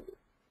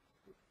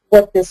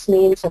 what this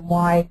means and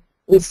why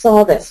we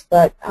saw this,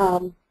 but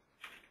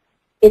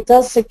it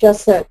does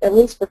suggest that, at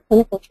least for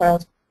clinical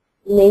trials,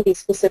 maybe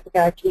specific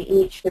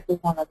IgE should be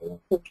one of the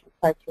inclusion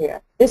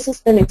criteria. This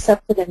has been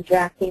accepted in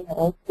JACI,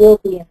 or will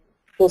be in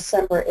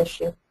December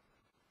issue,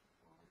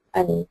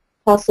 and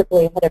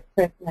possibly ahead of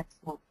print next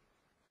month.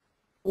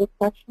 Any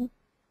questions?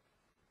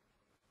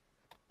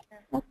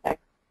 Okay.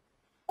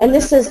 And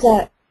this is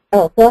oh,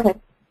 go ahead.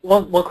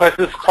 One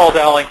question. This is Paul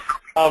Dowling.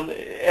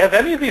 Have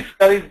any of these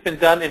studies been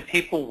done in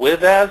people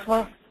with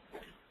asthma?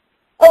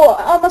 Oh,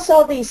 almost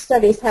all these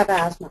studies have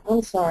asthma.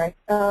 I'm sorry.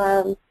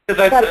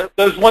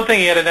 There's one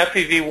thing, you had an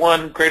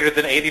FEV1 greater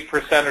than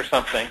 80% or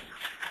something.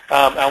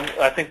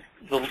 I think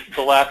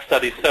the last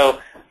study.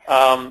 So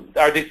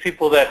are these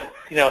people that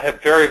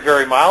have very,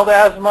 very mild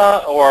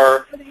asthma,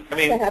 or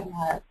they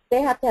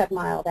have to have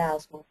mild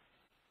asthma.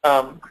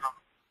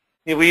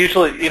 We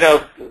usually,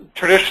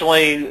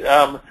 traditionally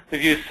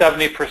we've used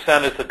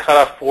 70% as the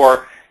cutoff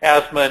for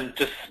asthma and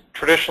just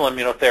traditional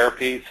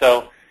immunotherapy.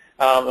 So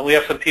and we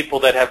have some people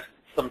that have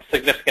some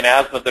significant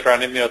asthma that are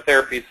on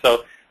immunotherapy.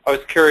 So I was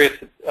curious,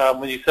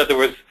 when you said there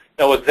was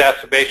no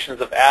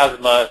exacerbations of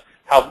asthma,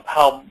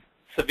 how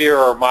severe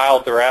or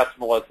mild their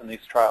asthma was in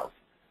these trials.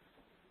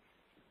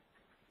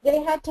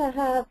 They had to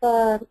have,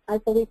 I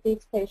believe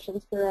these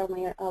patients were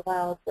only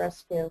allowed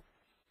rescue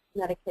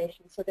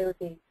medication, so they would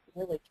be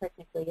really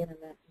technically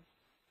intermittent.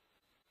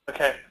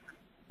 Okay.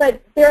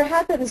 But there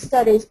have been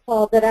studies,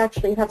 Paul, that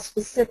actually have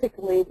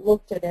specifically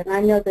looked at it. And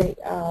I know the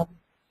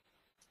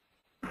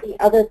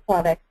other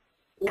product,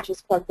 which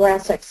is called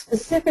Grasex,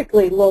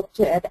 specifically looked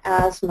at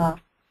asthma,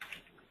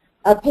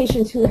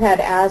 patients who had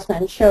asthma,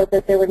 and showed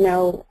that there were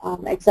no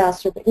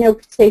no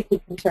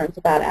safety concerns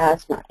about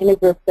asthma in a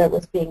group that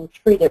was being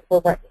treated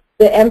for.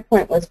 The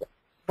endpoint was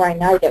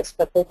rhinitis,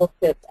 but they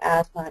looked at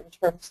asthma in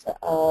terms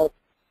of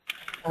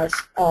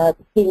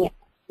being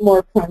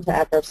more prone to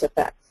adverse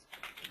effects.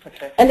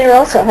 Okay. And there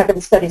also have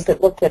been studies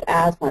that looked at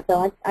asthma,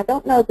 though I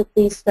don't know that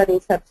these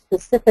studies have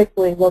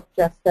specifically looked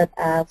just at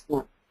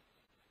asthma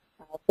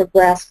for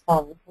grass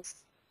pollen.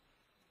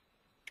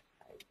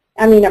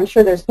 I mean, I'm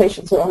sure there's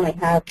patients who only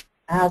have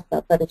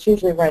asthma, but it's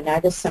usually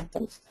rhinitis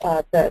symptoms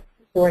that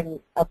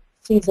during a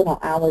seasonal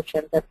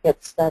allergen that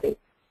gets studied.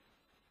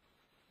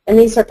 And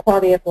these are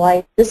quality of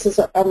life. This is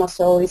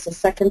almost always a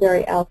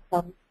secondary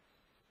outcome.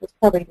 This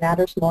probably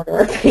matters more to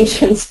our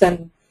patients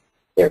than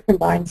their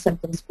combined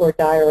symptoms for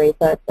diary,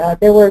 but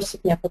there were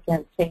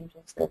significant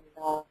changes in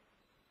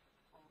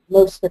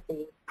most of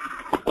the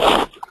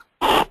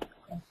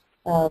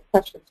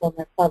questions on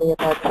their quality of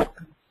life.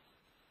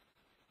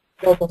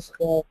 Global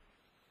scale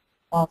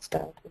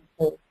also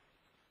improved.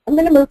 I'm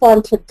going to move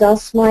on to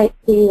dust mite.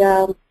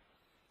 So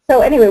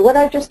anyway, what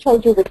I just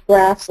told you with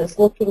graphs is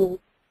looking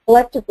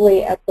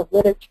collectively at the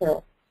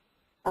literature.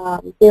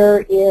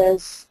 There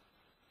is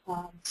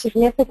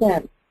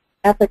significant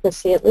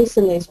efficacy, at least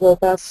in these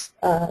robust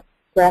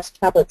grass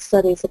tablet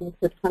studies that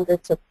include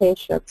hundreds of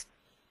patients,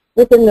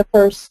 within the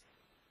first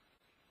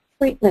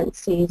treatment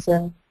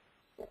season,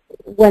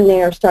 when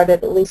they are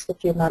started at least a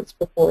few months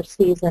before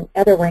season,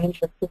 at a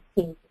range of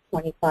 15 to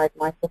 25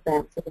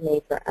 micrograms of a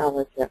major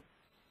allergen.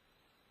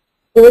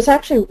 There was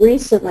actually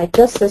recently,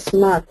 just this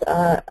month,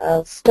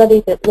 a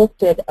study that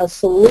looked at a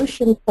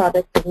solution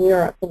product in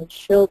Europe in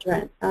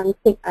children. I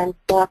think I'm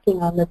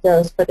blocking on the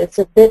dose, but it's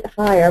a bit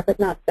higher, but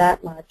not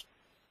that much,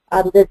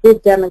 that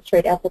did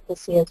demonstrate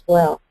efficacy as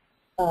well,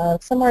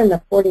 somewhere in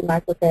the 40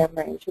 microgram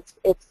range.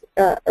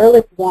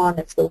 Ehrlich 1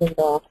 is the lead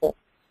author.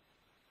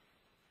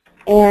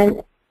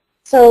 And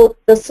so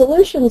the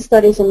solution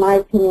studies, in my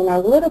opinion, are a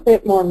little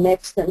bit more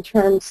mixed in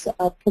terms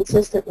of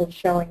consistently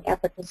showing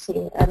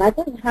efficacy. And I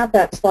didn't have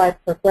that slide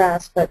for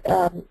grass, but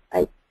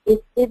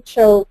it did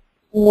show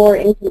more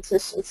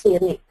inconsistency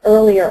in the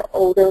earlier,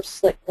 older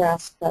SLIT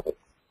grass studies.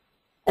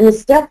 And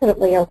it's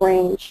definitely a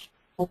range,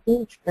 a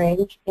huge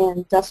range,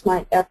 in dust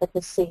mite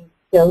efficacy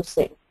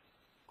dosing,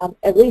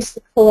 at least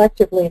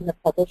collectively in the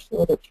published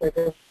literature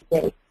to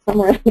date,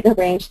 somewhere in the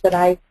range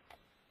that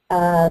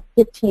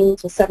 15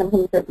 to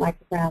 700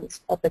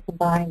 micrograms of the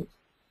combined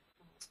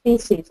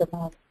species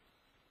among.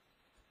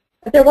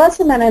 But there was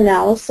a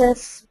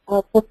meta-analysis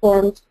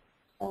performed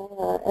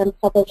and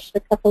published a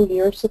couple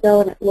years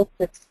ago, and it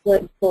looked at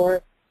SLIT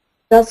for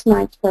dust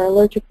mites for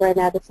allergic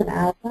rhinitis and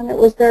asthma, and it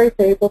was very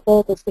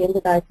favorable. The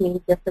standardized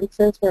mean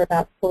differences were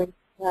about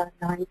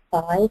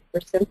 0.95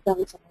 for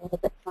symptoms and a little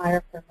bit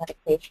higher for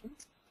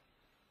medications.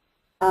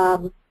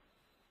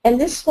 And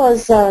this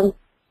was,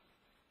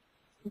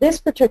 this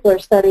particular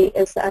study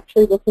is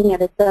actually looking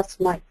at a dust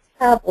mite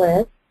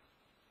tablet.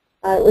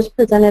 It was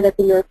presented at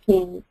the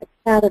European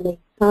Academy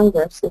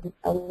Congress in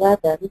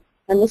 2011,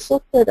 and this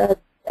looked at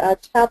a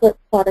tablet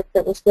product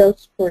that was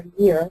dosed for a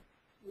year.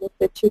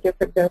 Looked at two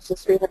different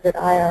doses, 300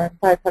 IR and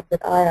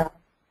 500 IR.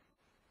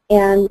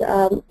 And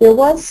there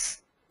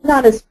was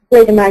not as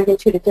great a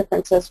magnitude of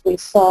difference as we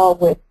saw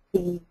with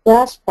the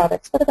glass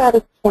products, but about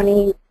a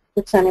 20%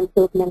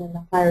 improvement in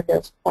the higher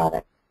dose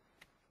product.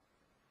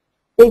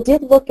 They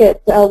did look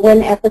at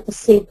when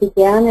efficacy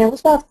began, and it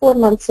was about 4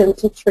 months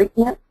into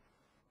treatment.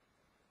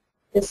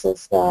 This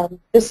is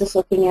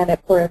looking at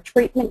it for a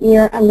treatment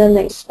year, and then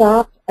they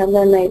stopped, and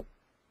then they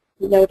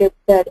noted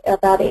that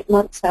about 8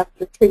 months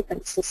after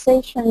treatment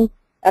cessation,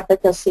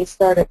 efficacy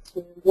started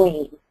to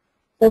wane.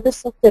 So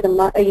this looked at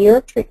a year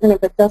of treatment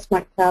of a dust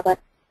mite tablet,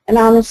 and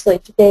honestly,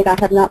 to date, I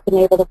have not been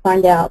able to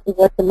find out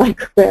what the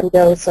microgram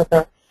dose of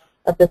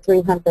the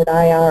 300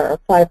 IR or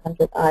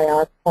 500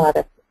 IR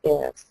product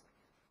is.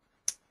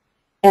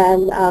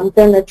 And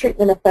then the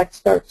treatment effect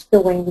starts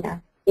to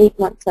wane 8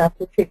 months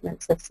after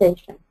treatment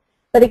cessation.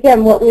 But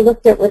again, what we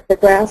looked at with the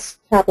grass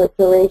tablet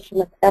duration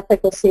of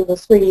efficacy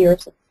was 3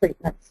 years of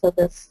treatment. So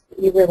this,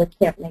 you really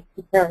can't make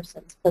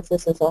comparisons because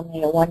this is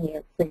only a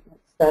 1-year treatment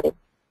study.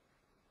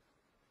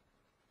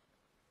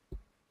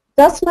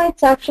 Dust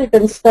mites actually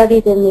been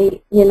studied in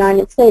the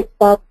United States.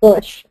 Bob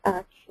Bush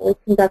actually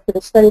conducted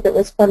a study that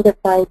was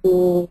funded by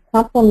the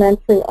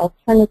Complementary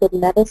Alternative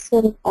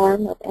Medicine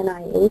arm of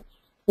NIH,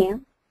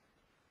 CAMP.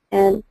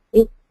 And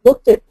it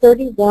looked at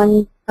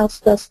 31 house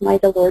dust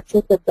mite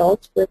allergic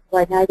adults with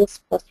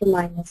rhinitis plus or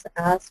minus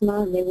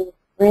asthma, and they were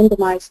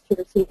randomized to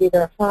receive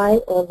either high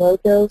or low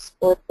dose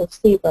or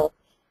placebo.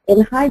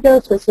 In high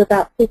dose was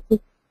about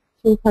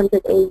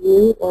 5,200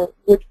 AU, or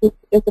which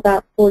is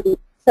about 70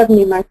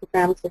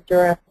 micrograms of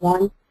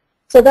Duraf-1.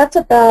 So that's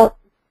about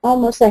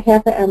almost a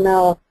half a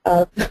ml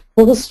of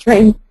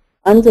full-strength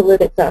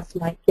undiluted dust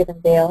mite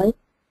given daily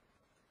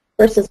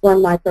versus 1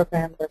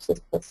 microgram versus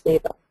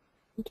placebo.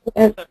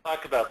 Let's not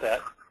talk about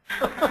that.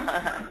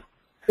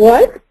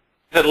 What?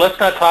 I said, let's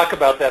not talk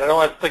about that. I don't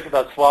want to think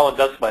about swallowing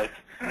dust mites.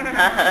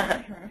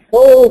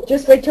 Oh,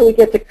 just wait till we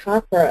get to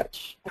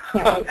cockroach. I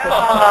can't wait for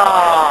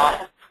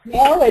that.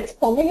 No, it's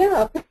coming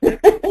up.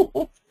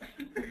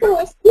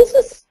 So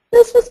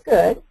this was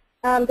good.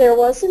 There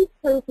was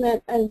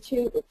improvement in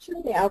two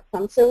of the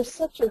outcomes. There was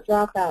such a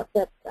dropout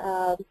that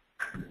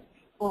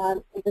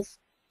it was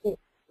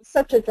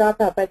such a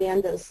dropout by the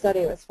end of the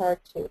study. It was hard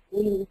to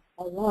glean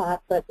a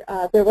lot, but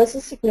there was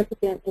a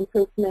significant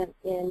improvement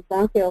in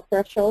bronchial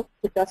threshold,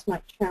 the dust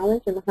mite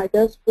challenge in the high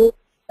dose group,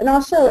 and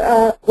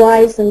also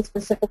rise in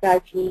specific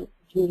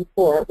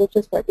IgG4, which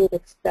is what you'd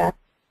expect.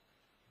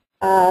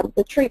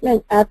 The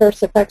treatment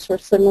adverse effects were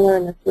similar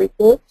in the 3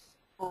 groups.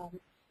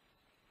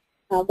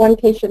 One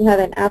patient had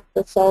an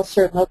aphthous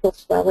ulcer and local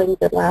swelling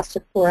that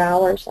lasted 4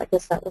 hours. I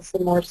guess that was the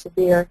more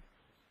severe.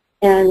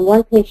 And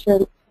one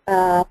patient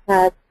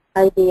had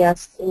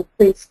IBS,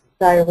 increased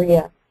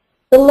diarrhea.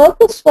 The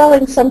local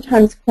swelling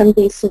sometimes can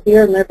be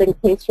severe, and there have been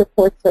case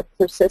reports of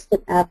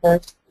persistent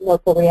adverse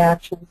local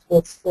reactions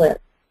with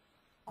SLIT.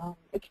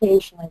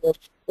 Occasionally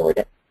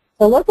reported.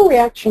 So local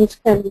reactions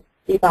can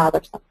be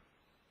bothersome.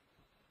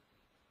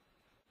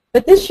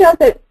 But this showed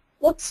that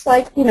looks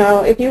like, you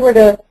know, if you were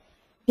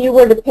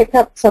to pick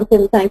up something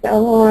and think,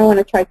 oh, I want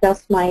to try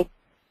dust mite,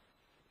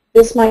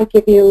 this might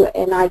give you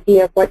an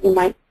idea of what you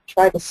might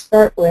try to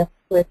start with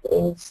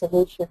a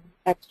solution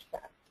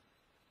extract.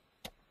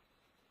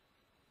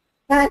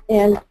 Cat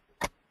and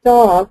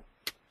dog.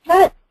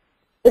 Cat,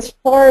 as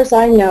far as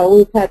I know,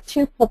 we've had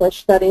 2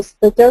 published studies.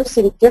 The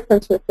dosing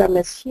difference with them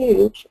is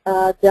huge.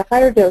 The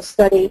higher dose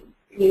study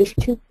used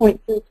 2.3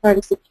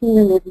 times the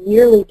cumulative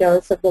yearly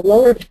dose of the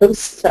lower dose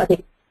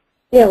study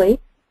daily,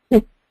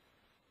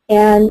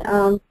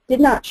 and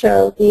did not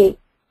show the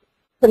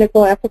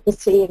clinical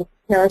efficacy in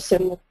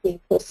comparison with the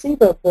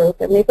placebo group.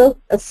 And they both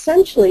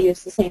essentially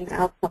used the same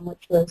outcome,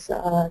 which was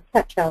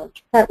cat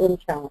room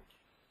challenge.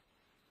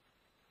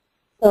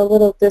 So a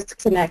little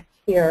disconnect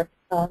here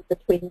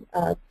between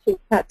 2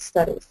 cat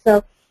studies.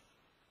 So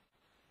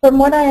from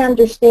what I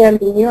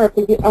understand in Europe,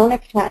 if you own a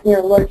cat and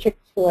you're allergic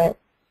to it,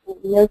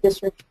 no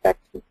disrespect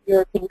to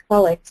European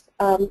colleagues,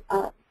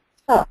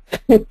 tough.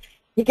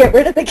 You get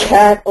rid of the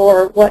cat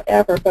or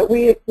whatever, but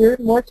we're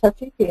more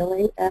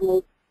touchy-feely, and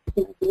we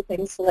do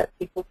things to let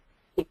people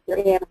keep their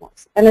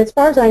animals. And as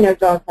far as I know,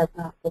 dog has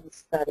not been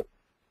studied.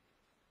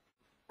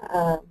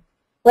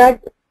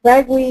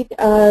 Ragweed,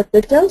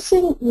 the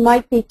dosing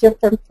might be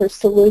different for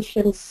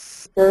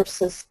solutions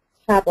versus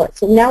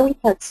tablets. And now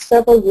we've had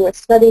several U.S.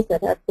 studies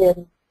that have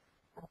been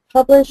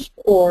published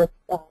or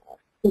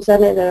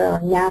presented at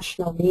our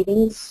national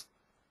meetings.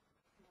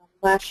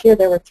 Last year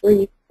there were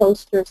 3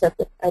 posters at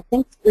the, I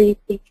think 3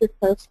 featured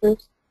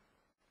posters.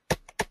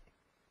 I'm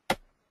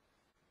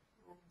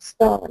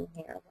stalling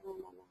here.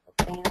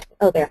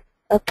 Oh, there.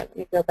 Okay, let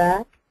me go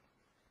back.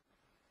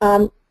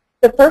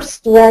 The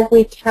first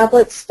ragweed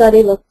tablet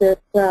study looked at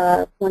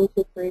 5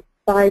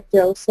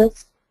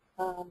 doses,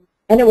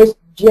 and it was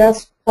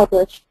just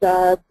published.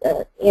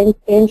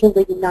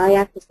 Angela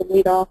Nyack is the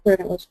lead author,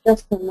 and it was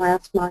just in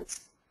last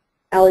month's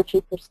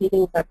allergy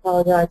proceedings. I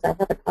apologize, I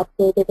haven't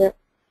updated it.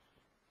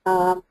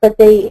 But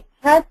they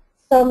had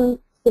some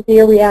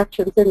severe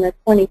reactions in the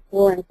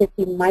 24 and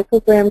 50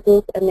 microgram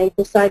group, and they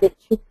decided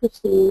to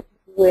proceed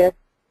with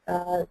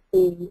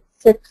the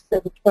 6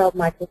 and 12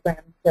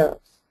 microgram dose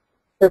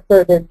for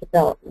further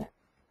development.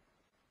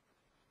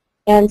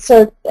 And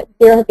so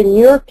there have been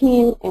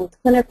European and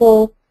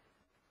clinical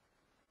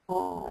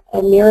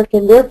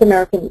North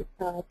American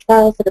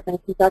trials that have been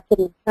conducted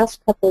in the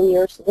past couple of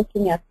years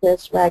looking at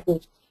this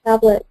ragweed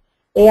tablet.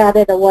 They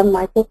added a 1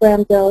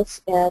 microgram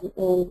dose, and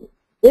in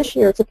this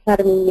year's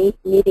Academy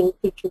meeting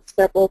featured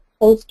several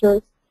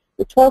posters.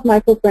 The 12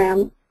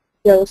 microgram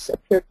dose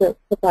appeared to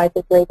provide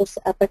the greatest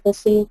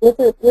efficacy with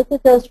a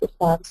dose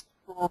response,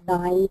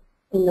 9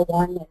 in the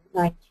 1 and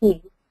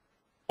 19.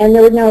 And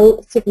there were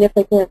no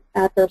significant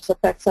adverse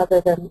effects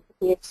other than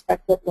the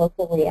expected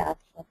local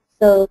reaction.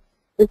 So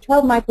the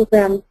 12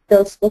 microgram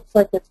dose looks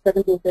like it's going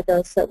to be the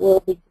dose that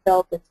will be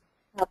developed as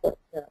a tablet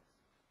dose.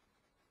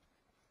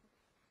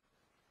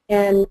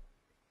 And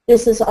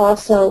this is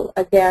also,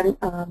 again,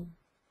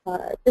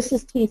 this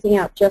is teasing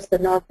out just the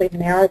North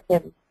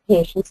American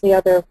patients. The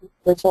other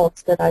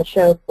results that I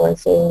showed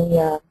was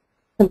a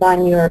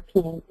combined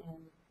European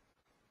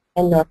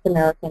and North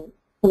American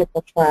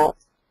clinical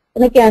trials.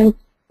 And again,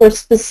 for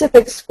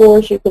specific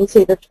scores, you can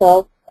see the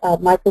 12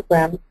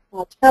 microgram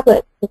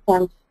tablet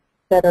performed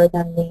better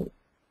than the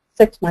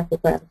 6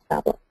 microgram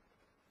tablet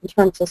in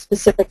terms of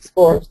specific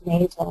scores,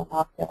 nasal and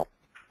ocular.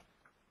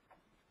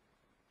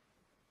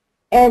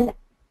 And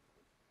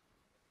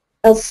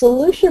a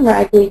solution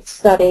ragweed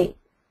study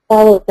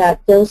followed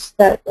that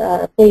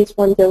phase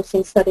 1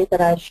 dosing study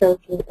that I showed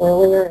you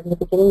earlier in the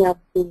beginning of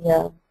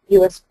the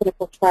U.S.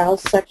 clinical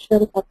trials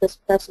section of this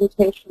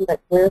presentation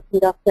that Greer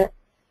conducted.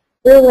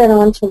 Greer went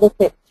on to look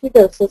at 2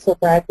 doses of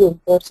ragweed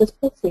versus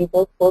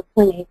placebo,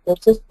 4.8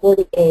 versus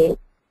 48.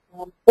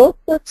 Both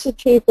groups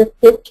achieved a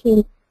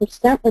 15%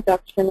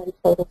 reduction in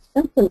total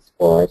symptom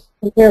scores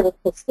compared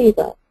with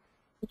placebo,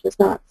 which is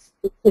not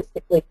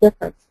statistically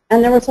different.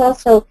 And there was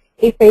also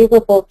a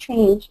favorable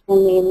change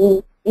in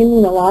the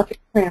immunologic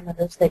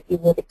parameters that you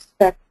would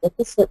expect with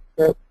the SLIT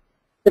group,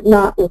 but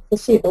not with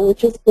placebo,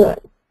 which is good.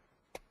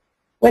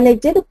 When they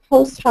did a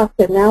post hoc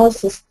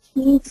analysis,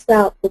 teased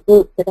out the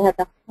group that had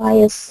the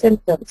highest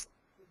symptoms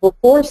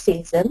before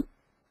season,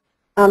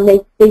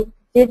 they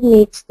did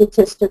meet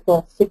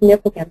statistical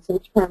significance in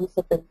terms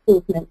of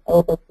improvement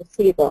over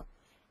placebo.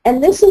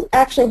 And this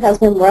actually has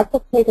been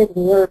replicated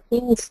in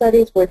European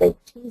studies where they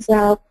tease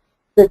out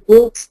the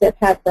groups that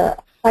had the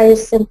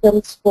highest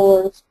symptom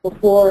scores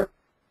before,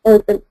 or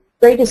the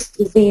greatest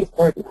disease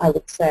burden, I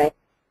would say.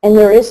 And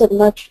there is a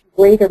much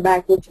greater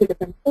magnitude of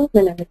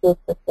improvement in the group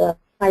with the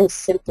highest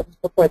symptoms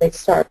before they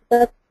start.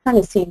 That kind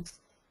of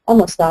seems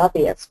almost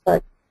obvious,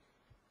 but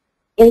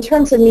in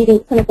terms of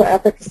meeting clinical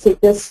efficacy,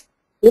 this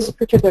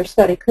particular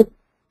study couldn't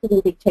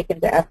be taken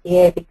to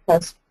FDA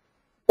because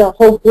the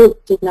whole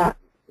group did not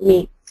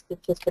meet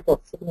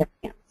statistical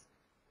significance.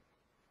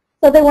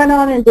 So they went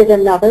on and did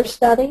another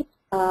study,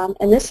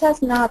 and this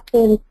has not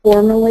been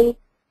formally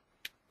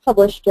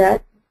published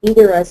yet,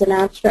 either as an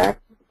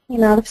abstract. It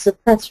came out as a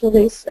press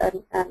release,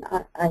 and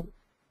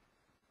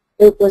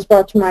it was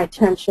brought to my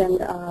attention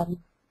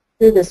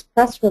through this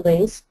press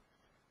release.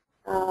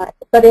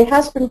 But it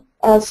has been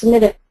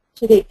submitted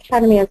to the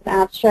Academy as an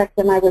abstract,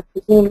 and I would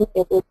presume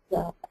it would,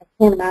 I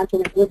can't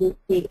imagine it wouldn't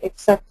be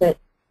accepted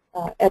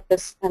at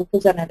this and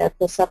presented at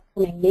this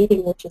upcoming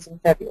meeting, which is in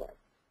February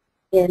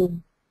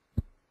in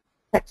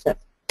Texas.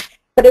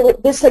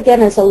 But this,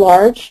 again, is a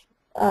large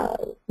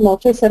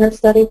multi-center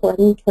study,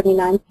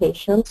 429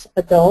 patients,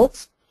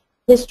 adults,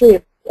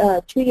 history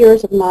of 2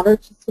 years of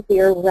moderate to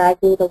severe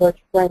ragweed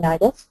allergic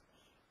rhinitis.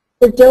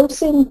 The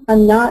dosing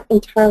I'm not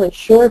entirely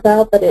sure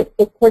about, but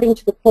according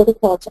to the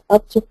protocol, it's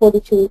up to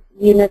 42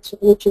 units,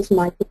 which is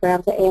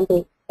micrograms of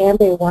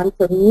Ambay-1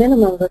 for a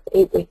minimum of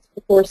 8 weeks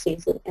before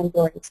season and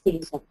during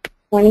season.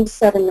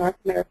 27 North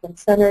American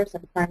centers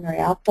and primary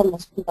outcome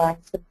was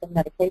combined symptom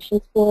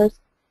medication scores.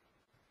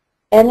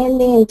 And in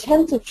the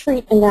intent to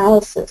treat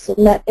analysis, it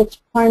met its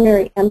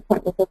primary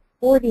endpoint with a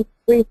 43%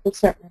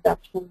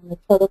 reduction in the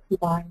total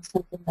combined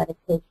symptom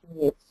medication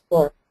use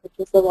score, which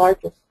is the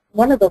largest,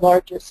 one of the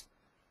largest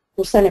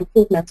percent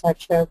improvements I've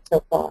showed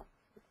so far.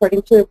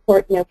 According to the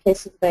report, no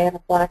cases of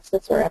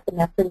anaphylaxis or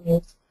epinephrine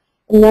use,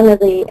 and none of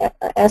the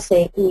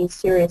SAE,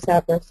 serious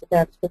adverse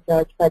events, were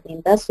judged by the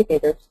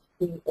investigators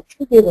to be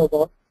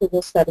attributable to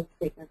the study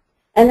treatment.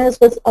 And as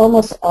with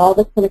almost all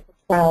the clinical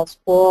trials,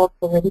 oral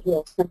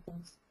pharyngeal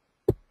symptoms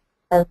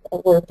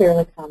were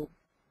fairly common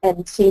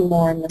and seen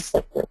more in the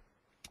SLIT group.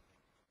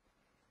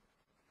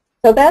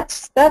 So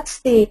that's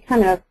the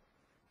kind of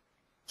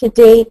to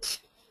date,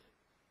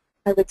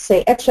 I would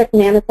say, extract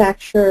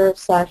manufacturer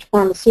 /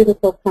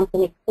 pharmaceutical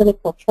company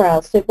clinical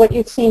trials. So what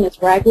you've seen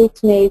is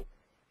ragweed's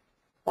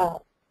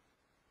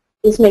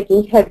is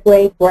making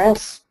headway,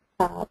 grass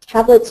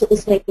tablets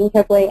is making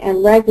headway,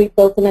 and ragweed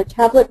both in a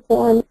tablet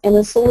form and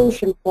a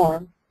solution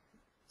form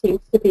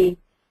seems to be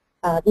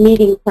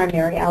meeting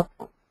primary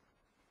outcome.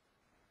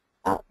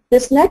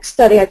 This next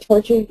study, I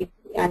told you,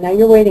 I know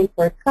you're waiting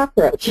for a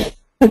cockroach.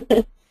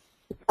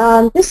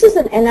 This is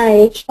an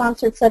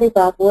NIH-sponsored study.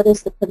 Bob Wood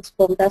is the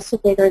principal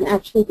investigator, and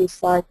actually these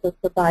slides were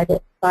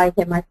provided by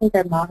him. I think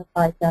I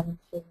modified them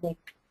to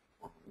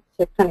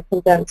kind of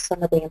condense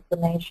some of the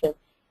information.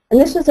 And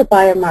this was a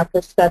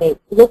biomarker study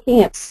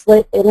looking at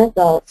SLIT in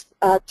adults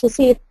to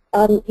see if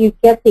you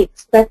get the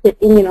expected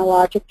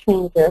immunologic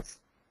changes.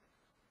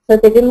 So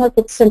they didn't look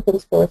at symptom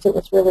scores. It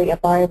was really a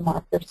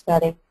biomarker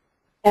study.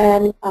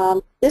 And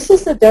this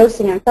is the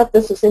dosing. I thought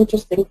this was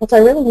interesting because I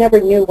really never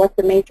knew what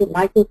the major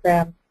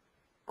microgram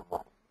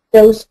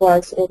dose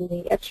was in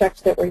the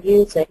extracts that we're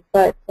using.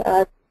 But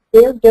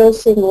their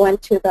dosing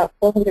went to about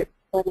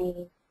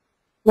 420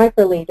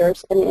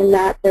 microliters, and in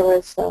that there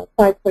was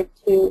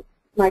 5.2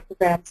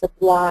 micrograms of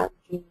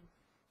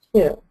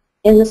LAG-2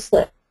 in the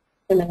SLIT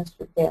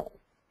administered daily.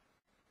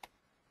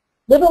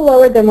 Little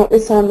lower than what we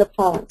saw in the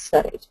pollen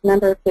studies.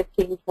 Remember,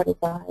 15,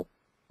 25,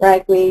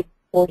 ragweed,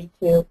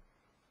 42.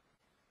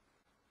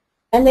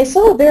 And they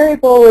saw a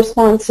variable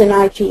response in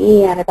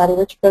IgE antibody,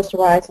 which goes to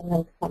rise and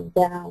then come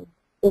down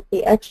with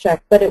the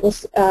extract. But it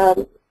was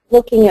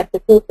looking at the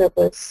group that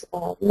was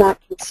not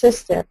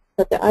consistent,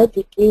 but the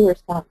IgG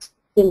response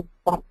didn't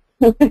bump.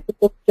 It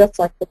looked just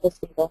like the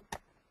placebo.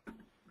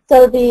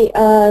 So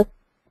the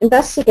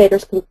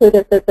investigators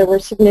concluded that there were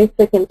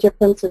significant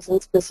differences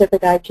in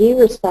specific IgE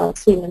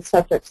response seen in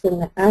subjects in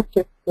the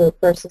active group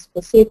versus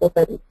placebo,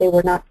 but they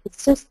were not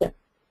consistent.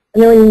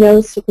 And there were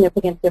no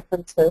significant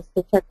differences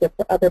detected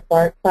for other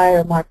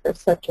biomarkers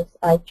such as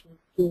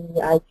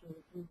IgG,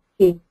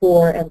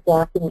 IgG4, and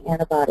blocking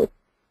antibodies.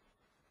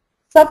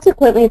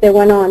 Subsequently, they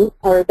went on,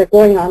 or they're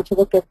going on to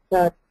look at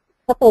a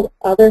couple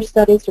other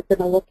studies. They're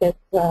going to look at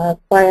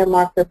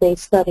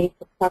biomarker-based study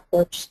for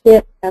cockroach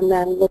SLIT, and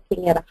then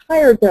looking at a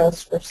higher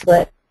dose for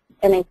SLIT,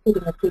 and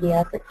including the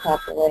pediatric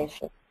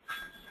population.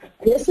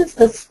 And this is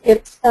the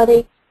SLIT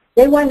study.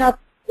 They went up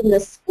in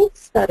the SLIT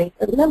study.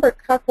 Remember,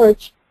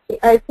 cockroach,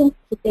 I think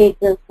to date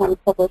there's one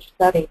published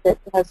study that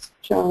has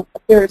shown a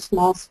very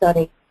small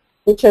study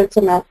that showed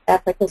some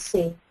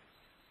efficacy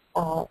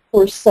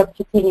for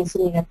subcutaneous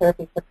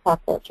immunotherapy for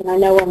cockroach. And I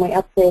know when we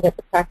updated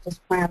the practice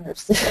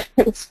planners,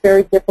 it's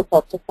very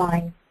difficult to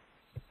find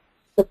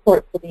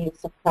support for the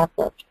use of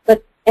cockroach.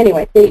 But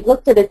anyway, they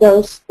looked at a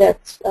dose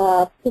that's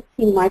 15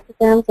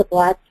 micrograms of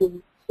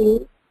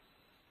LAG-2.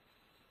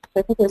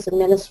 I think it was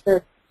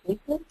administered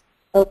weekly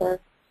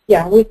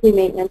weekly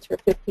maintenance for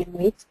 15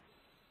 weeks.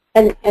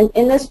 And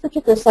in this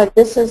particular slide,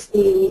 this is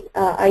the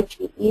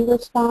IgE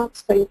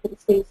response. So you can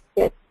see you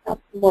get a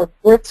more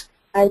brisk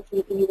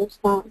IgE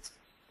response.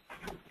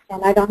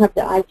 And I don't have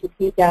the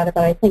IgG data,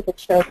 but I think it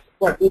shows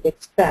what you'd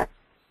expect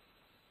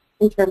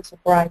in terms of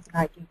rise in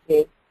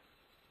IgG.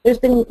 There's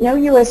been no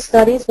U.S.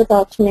 studies with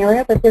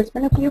Alternaria, but there's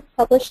been a few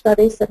published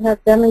studies that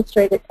have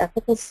demonstrated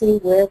efficacy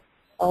with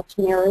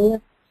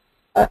Alternaria.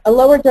 A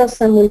lower dose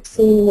than we've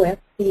seen with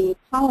the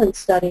pollen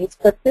studies,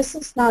 but this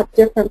is not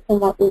different from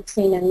what we've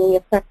seen in the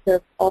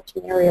effective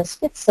Alternaria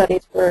SCIT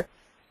studies, where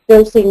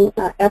dosing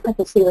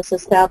efficacy was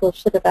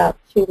established at about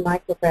 2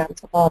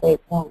 micrograms of all 8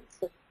 months.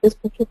 So this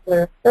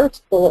particular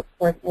first bullet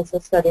point is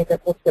a study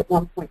that looked at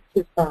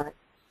 1.25.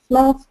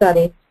 Small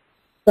study,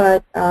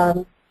 but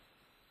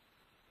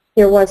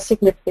there was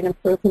significant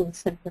improvement in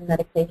symptom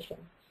medication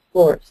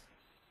scores.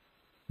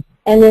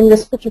 And in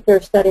this particular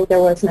study,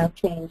 there was no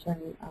change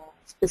in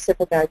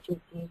specific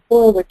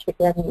IgG4, which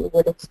again you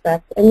would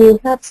expect. And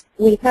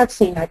we have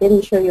seen, I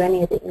didn't show you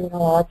any of the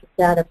immunologic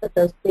data, but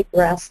those big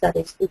grass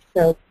studies do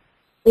show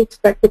the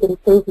expected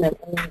improvement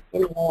in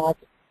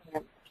immunologic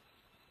parameters.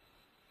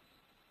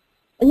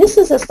 And this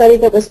is a study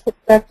that was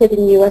conducted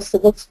in the U.S. to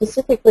look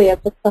specifically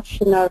at the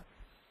question of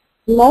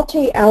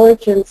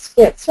multi-allergen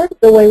SCIT, sort of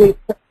the way we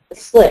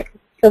SLIT,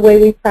 the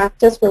way we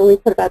practice, where we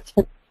put about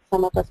 10,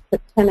 some of us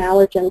put 10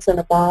 allergens in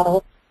a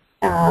bottle,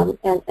 and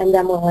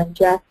then we'll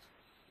inject,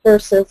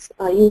 versus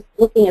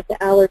looking at the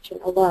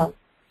allergen alone.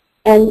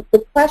 And the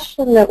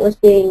question that was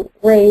being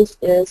raised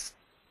is,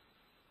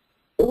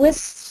 with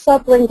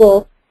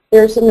sublingual,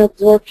 there's an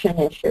absorption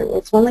issue.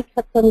 It's only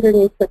kept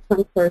underneath the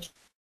tongue first,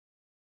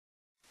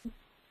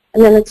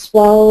 and then it's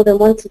swallowed, and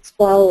once it's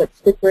swallowed,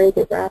 it's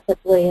degraded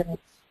rapidly and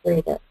it's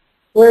excreted.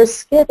 Whereas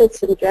SCIT,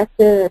 it's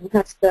injected and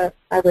has to,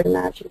 I would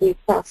imagine, be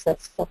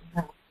processed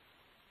somehow.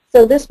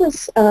 So this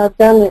was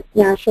done at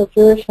National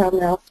Jewish Health.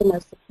 Nelson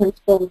was the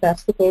principal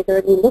investigator,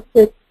 and he looked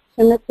at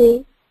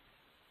Timothy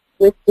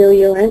with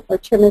diluent or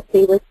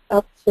Timothy with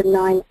up to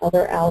 9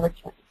 other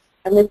allergens.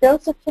 And the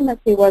dose of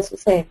Timothy was the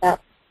same,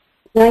 about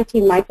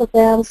 19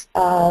 micrograms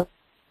of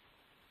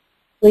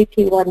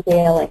LP1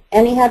 daily.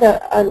 And he had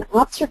an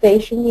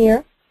observation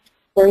year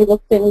where he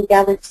looked and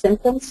gathered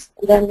symptoms,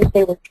 and then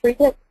they were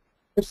treated,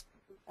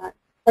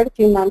 quite a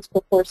few months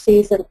before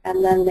season,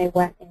 and then they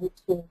went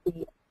into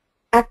the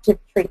active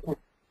treatment.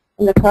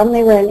 And the problem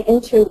they ran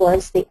into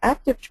was the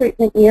active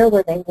treatment year,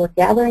 where they were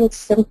gathering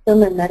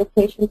symptom and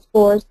medication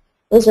scores,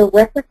 was a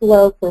record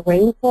low for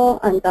rainfall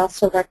and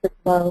also a record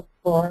low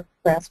for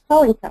grass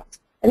pollen counts.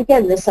 And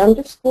again, this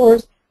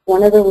underscores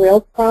one of the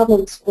real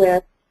problems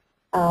with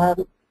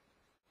allergen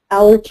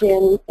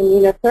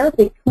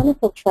immunotherapy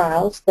clinical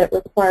trials that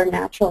require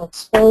natural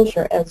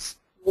exposure as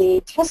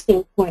the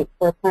testing point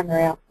for a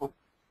primary outcome.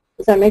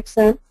 Does that make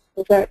sense?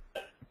 Is that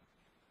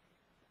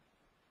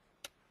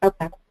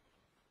okay?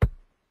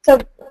 So,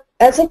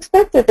 as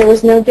expected, there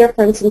was no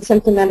difference in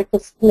symptomatic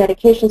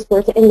medication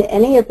scores in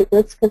any of the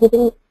groups because they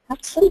didn't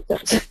have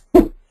symptoms.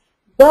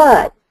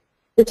 But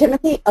the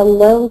Timothy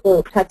alone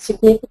group had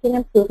significant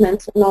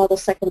improvements in all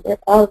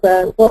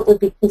the what would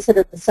be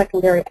considered the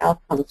secondary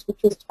outcomes,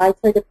 which was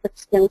titrated prick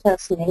skin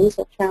test,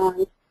 nasal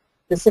challenge,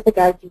 specific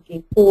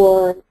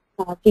IgG4,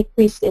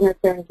 decreased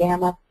interferon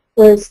gamma,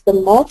 whereas the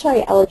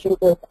multi-allergen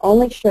group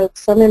only showed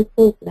some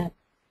improvement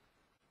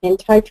in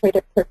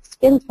titrated prick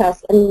skin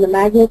test, and the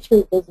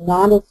magnitude was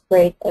not as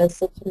great as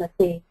the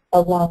Timothy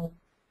alone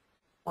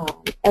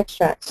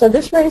extract. So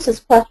this raises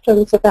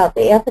questions about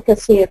the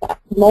efficacy of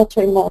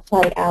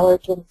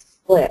multi-allergen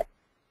SLIT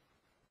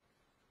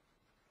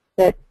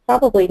that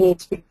probably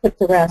needs to be put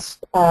to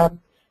rest.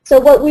 So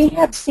what we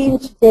have seen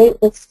to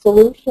date with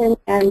solution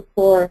and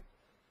for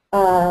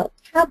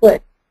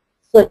tablet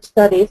SLIT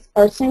studies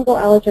are single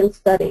allergen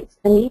studies,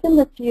 and even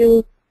the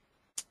few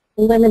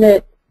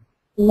limited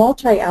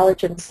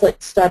multi-allergen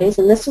SLIT studies,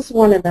 and this is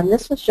one of them.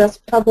 This was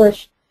just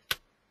published.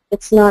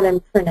 It's not in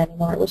print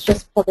anymore. It was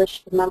just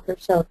published a month or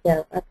so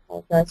ago. I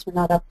apologize for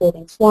not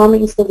updating.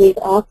 Swami's the lead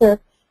author.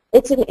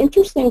 It's an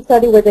interesting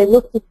study where they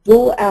looked at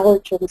dual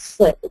allergen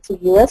SLIT. It's a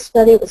U.S.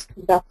 study. It was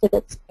conducted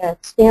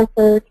at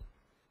Stanford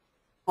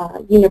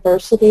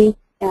University,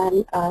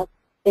 and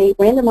they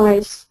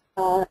randomized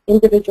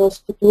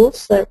individuals to dual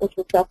SLIT, which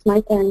was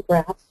dustmite and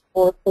grass,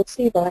 or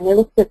placebo, and they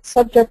looked at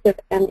subjective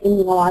and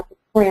immunologic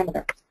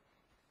parameters.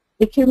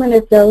 The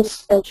cumulative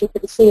dose, as you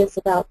can see, is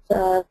about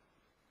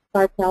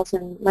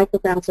 5,000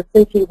 micrograms of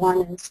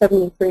 3G1 and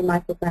 73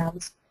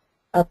 micrograms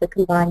of the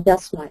combined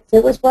dustmites.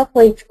 It was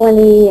roughly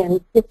 20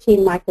 and 15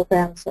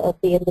 micrograms of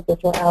the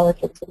individual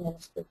allergens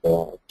administered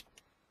daily.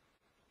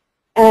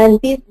 And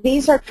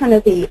these are kind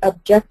of the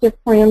objective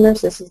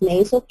parameters. This is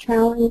nasal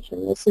challenge,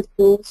 and this is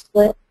dual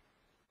SLIT.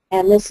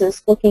 And this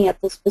is looking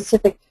at the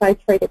specific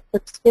titrated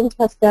prick skin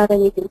test data,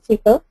 and you can see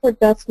both for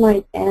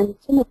dustmite and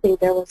Timothy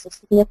there was a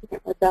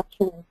significant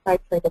reduction in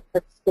titrated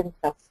prick skin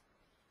tests.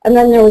 And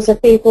then there was a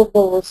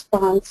favorable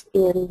response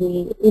in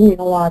the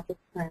immunologic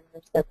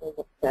parameters that were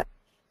looked at.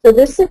 So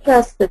this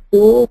suggests that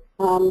two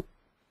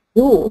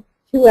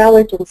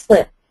allergen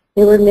SLIT,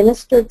 they were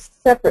administered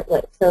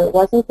separately, so it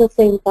wasn't the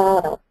same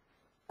bottle.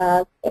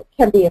 It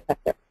can be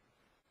effective.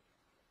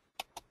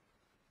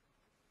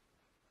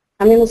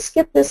 I'm going to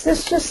skip this.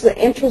 This is just an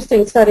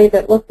interesting study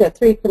that looked at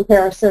three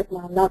comparisons.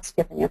 Well, I'm not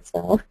skipping it,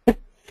 so.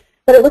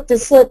 But it looked at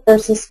SLIT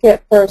versus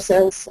SCIT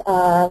versus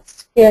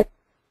SCIT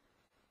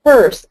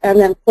first, and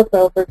then flip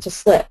over to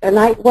SLIT. And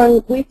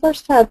when we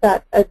first had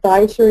that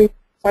advisory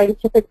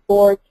scientific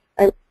board,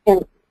 and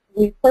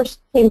we first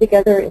came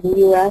together in the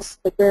U.S.,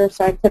 the Greer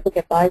Scientific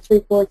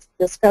Advisory Board, to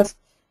discuss,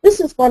 this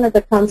is one of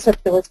the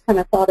concepts that was kind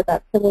of thought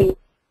about. Can we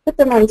put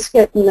them on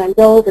SCIT and then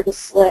go over to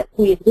SLIT?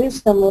 We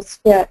induced them with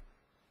SCIT.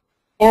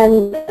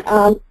 And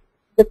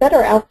the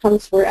better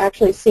outcomes were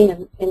actually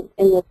seen in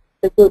the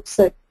groups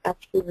that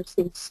actually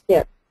received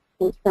SCIT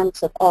in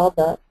terms of all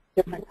the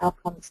different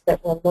outcomes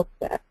that were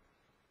looked at.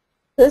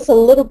 So there's a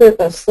little bit of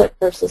a SLIT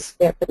versus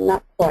SCIT, but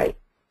not quite.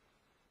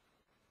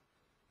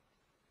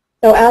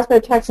 So asthma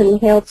attacks and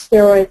inhaled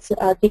steroids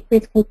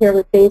decreased compared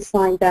with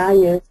baseline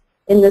values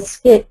in the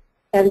SCIT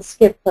and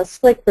SCIT plus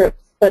SLIT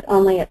groups, but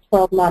only at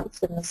 12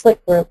 months in the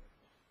SLIT group.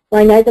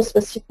 Rhinitis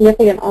was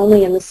significant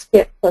only in the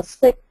SCIT plus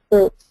SLIT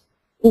groups.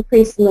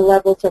 Increase in the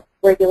levels of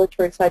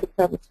regulatory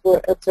cytokines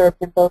were observed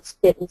in both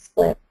SCIT and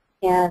SLIT.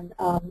 And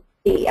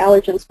the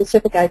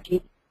allergen-specific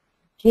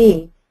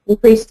IgG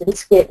increased in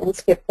SCIT and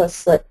SCIT plus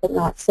SLIT, but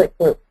not SLIT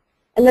group.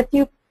 And the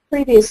few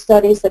previous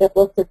studies that have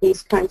looked at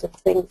these kinds of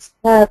things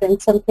have, in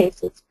some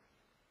cases,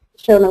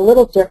 shown a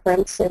little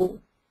difference,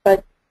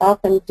 but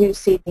often do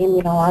see the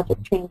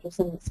immunologic changes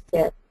in the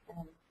SCIT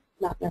and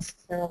not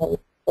necessarily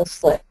the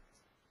SLIT.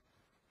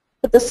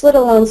 But the SLIT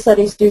alone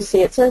studies do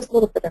see it, so there's a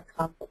little bit of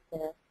conflict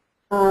there.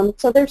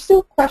 So there's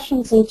still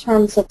questions in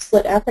terms of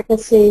SLIT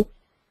efficacy.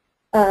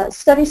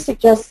 Studies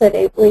suggest that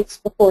 8 weeks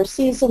before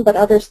season, but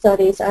other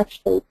studies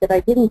actually that I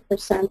didn't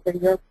present, or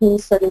European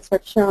studies,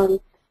 have shown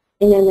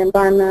in an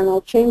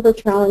environmental chamber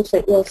challenge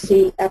that you'll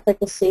see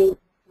efficacy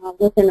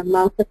within a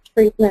month of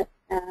treatment.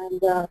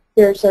 And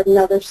there's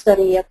another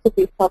study yet to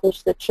be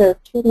published that showed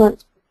 2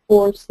 months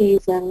before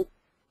season,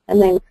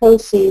 and then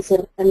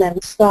co-season, and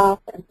then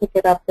stop and pick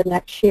it up the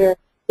next year,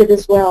 did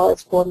as well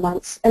as 4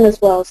 months, and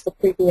as well as the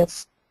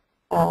previous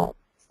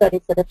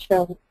studies that have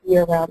shown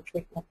year-round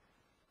treatment.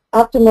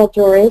 Optimal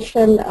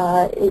duration,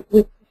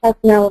 we have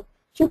now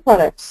two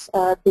products.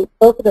 Both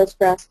of those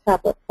GRAS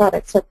tablet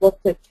products have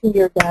looked at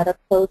 2-year data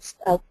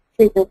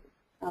post-treatment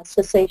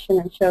cessation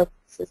and showed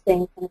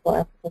sustained clinical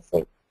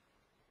efficacy.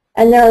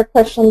 And there are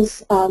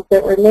questions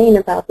that remain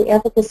about the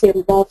efficacy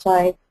of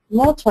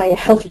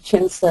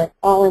multi-allergen SLIT,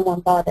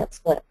 all-in-one BODEP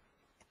SLIT.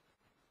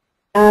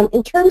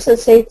 In terms of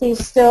safety,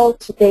 still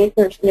to date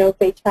there's no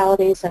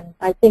fatalities, and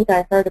I think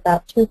I heard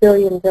about 2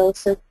 billion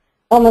doses.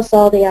 Almost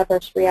all the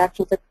adverse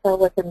reactions occur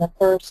within the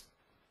first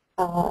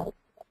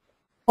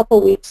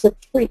couple weeks of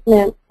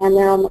treatment, and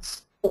they're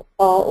almost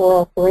all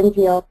oral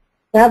pharyngeal.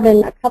 There have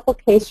been a couple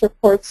case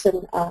reports,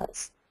 and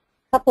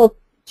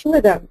two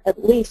of them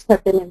at least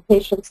have been in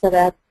patients that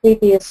had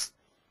previous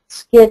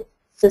SCIT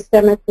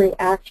systemic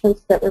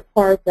reactions that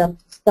required them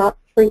to stop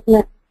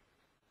treatment,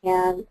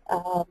 and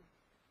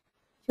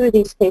 2 of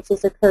these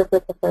cases occurred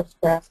with the first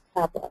GRAS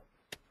tablet.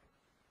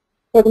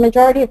 For the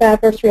majority of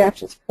adverse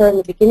reactions occur in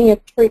the beginning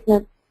of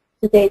treatment.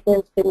 To date,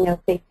 there's been no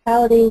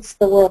fatalities.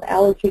 The World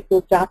Allergy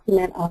Group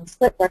document on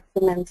SLIT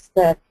recommends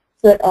that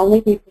SLIT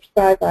only be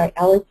prescribed by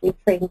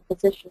allergy-trained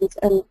physicians,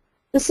 and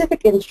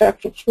specific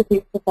instructions should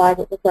be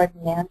provided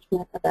regarding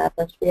management of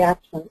adverse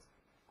reactions,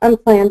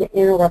 unplanned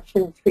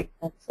interruption in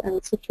treatments,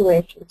 and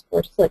situations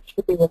where SLIT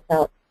should be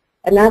withheld.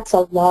 And that's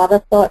a lot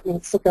of thought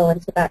needs to go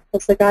into that,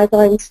 because the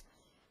guidelines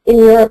in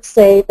Europe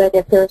say that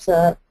if there's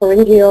a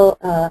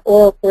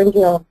oral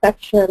pharyngeal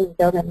infection, you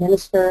don't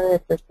administer.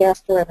 If there's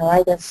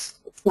gastroenteritis,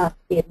 it's not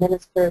to be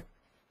administered.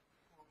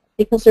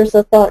 Because there's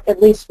a thought,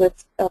 at least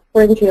with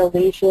pharyngeal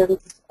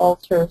lesions,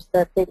 ulcers,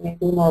 that they may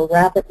be more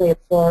rapidly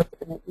absorbed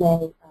and it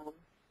may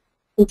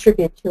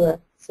contribute to a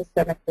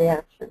systemic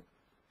reaction.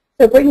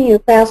 So bringing you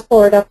fast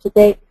forward up to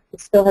date, we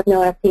still have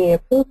no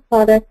FDA-approved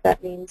product.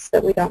 That means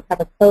that we don't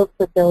have a code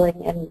for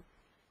billing,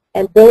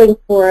 and billing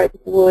for it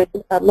would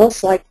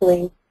most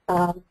likely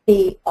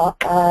be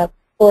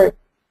for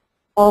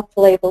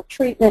off-label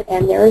treatment,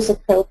 and there is a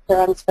code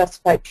for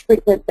unspecified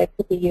treatment that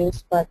could be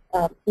used, but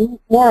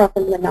more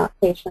often than not,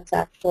 patients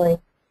actually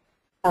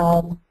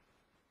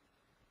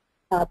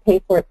pay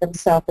for it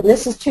themselves. And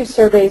this is 2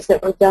 surveys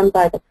that were done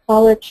by the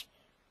college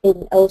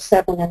in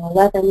 07 and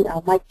 11.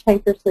 Mike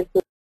Tankersley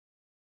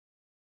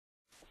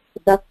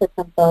conducted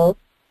them both.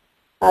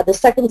 The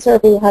second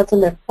survey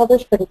hasn't been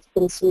published, but it's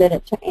been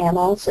submitted to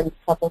Annals and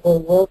probably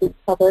will be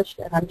published.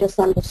 And I'm just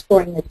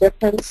underscoring the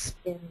difference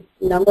in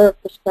number of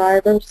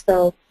prescribers.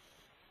 So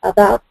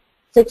about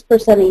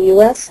 6% of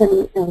U.S.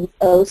 and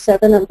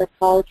 07 of the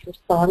college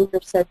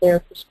responders said they're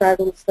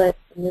prescribing SLIT,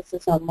 and this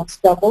is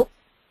almost double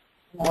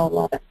in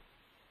 11.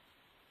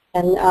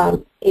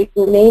 And it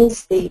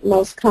remains the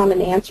most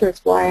common answer is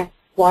what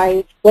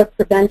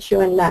prevents you,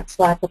 and that's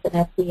lack of an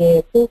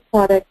FDA-approved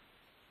product,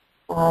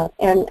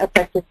 and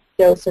effective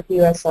dose of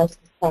U.S.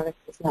 licensed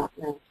products is not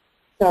known.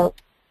 So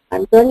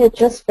I'm going to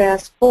just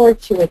fast forward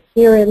to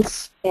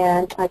adherence,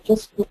 and I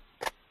just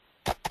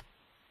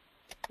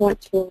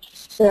want to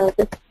show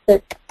that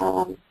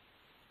an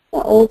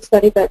old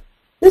study, but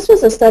this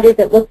was a study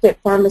that looked at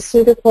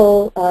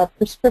pharmaceutical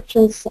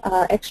prescriptions.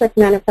 Extract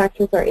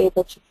manufacturers are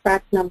able to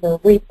track number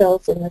of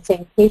refills in the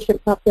same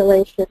patient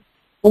population.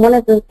 And one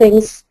of the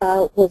things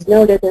was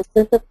noted is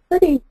there's a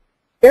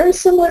very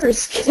similar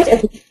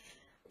skin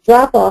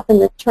drop-off in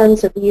the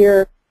terms of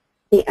the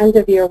end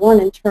of year 1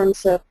 in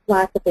terms of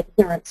lack of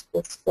adherence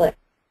with SLIT.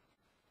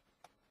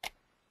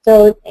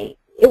 So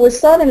it was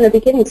thought in the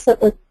beginning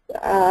SLIT would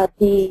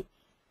be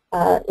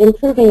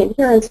improving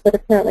adherence, but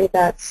apparently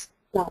that's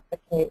not the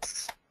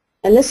case.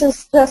 And this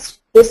is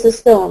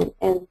still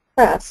in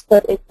press,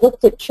 but it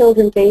looked at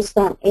children based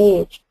on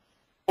age,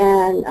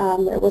 and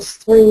it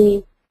was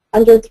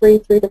under 3,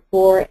 3 to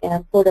 4,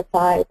 and 4 to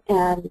 5,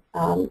 and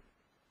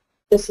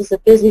this is a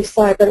busy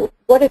slide, but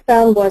what it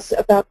found was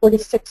about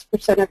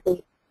 46% of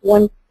the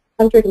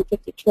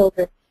 150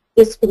 children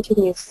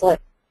discontinued SLIT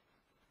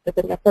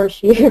within the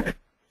first year.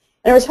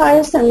 And it was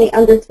highest in the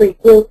under 3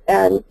 group,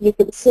 and you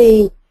can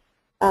see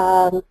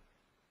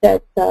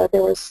that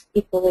there was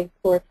equally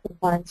poor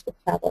compliance with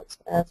tablets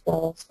as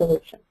well as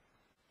solution.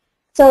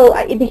 So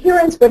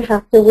adherence would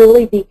have to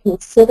really be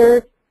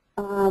considered,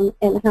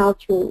 and how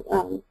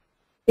to,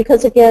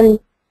 because again,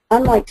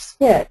 unlike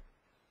SCIT,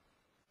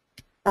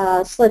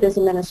 SLIT is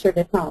administered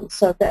at home.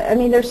 So,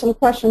 there's some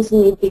questions that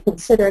need to be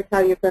considered: how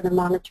you're going to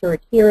monitor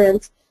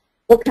adherence,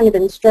 what kind of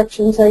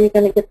instructions are you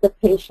going to give the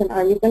patient,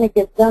 are you going to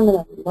give them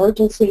an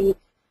emergency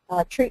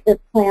treatment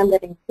plan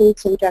that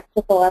includes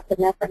injectable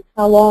epinephrine,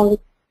 how long,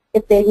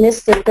 if they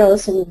miss their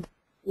dose, and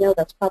you know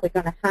that's probably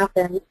going to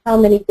happen, how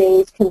many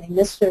days can they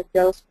miss their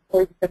dose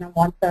before you're going to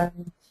want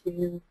them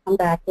to come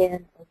back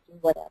in or do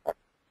whatever.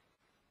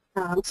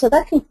 So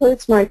that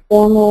concludes my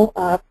formal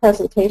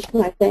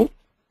presentation, I think.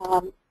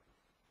 Well,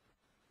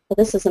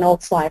 this is an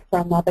old slide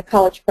from the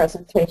college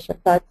presentation,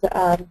 but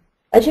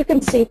as you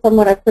can see from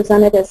what I've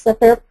presented, it's a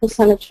fair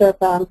percentage of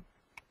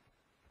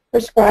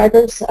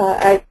prescribers.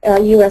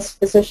 U.S.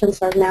 physicians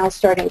are now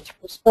starting to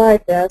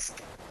prescribe this,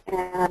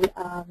 and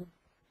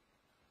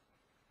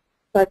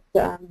but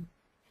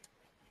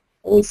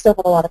we still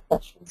have a lot of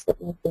questions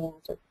that need to be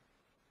answered.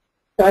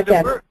 So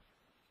again,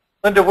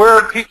 Linda, where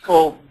are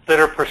people that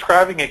are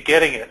prescribing it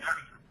getting it?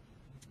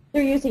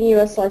 They're using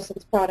U.S.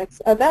 licensed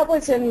products. That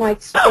was in Mike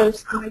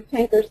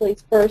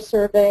Tankersley's first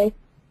survey.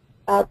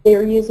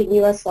 They're using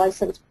U.S.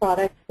 licensed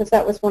product because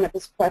that was one of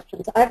his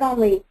questions. I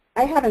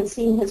haven't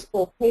seen his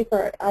full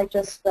paper. I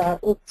just,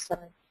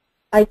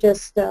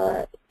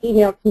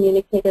 email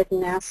communicated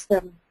and asked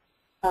him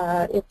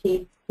if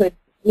he could,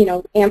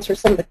 answer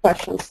some of the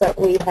questions that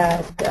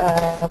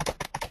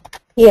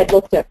he had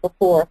looked at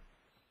before.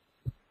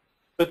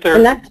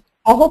 And that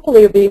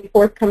hopefully will be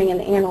forthcoming in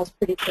the annals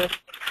pretty soon.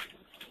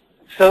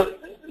 So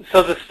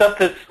the stuff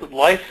that's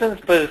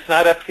licensed but it's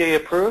not FDA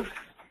approved?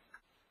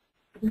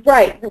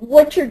 Right.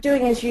 What you're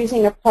doing is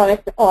using a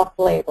product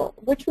off-label,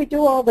 which we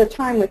do all the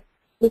time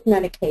with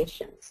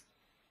medications.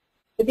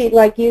 It'd be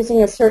like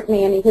using a certain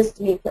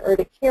antihistamine for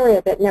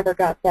urticaria that never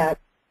got that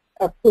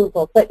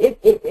approval. But it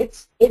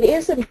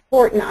is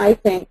important, I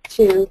think,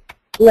 to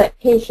let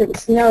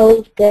patients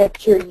know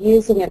that you're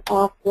using it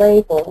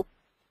off-label.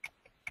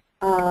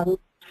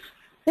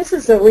 This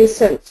is a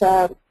recent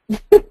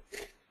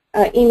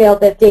email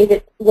that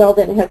David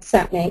Weldon had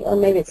sent me, or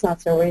maybe it's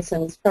not so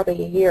recent, it's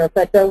probably a year,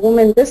 but the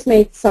woman, this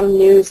made some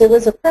news. It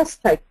was a press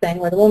type thing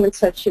where the woman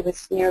said she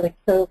was nearly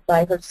killed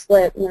by her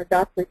SLIT and her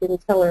doctor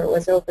didn't tell her it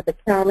was over the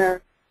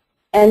counter.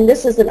 And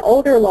this is an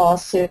older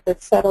lawsuit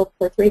that settled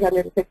for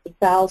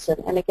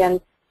 $350,000. And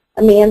again,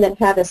 a man that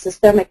had a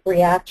systemic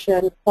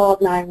reaction called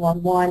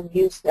 911,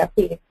 used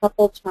Epi a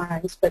couple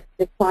times, but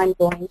declined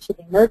going to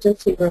the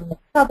emergency room,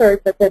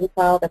 recovered, but then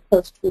filed a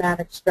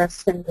post-traumatic stress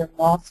syndrome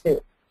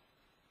lawsuit.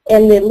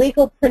 And the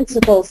legal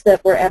principles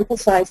that were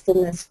emphasized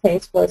in this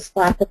case was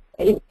lack of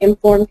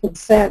informed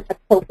consent,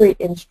 appropriate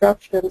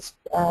instructions,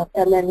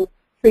 and then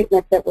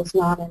treatment that was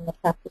not in the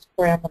practice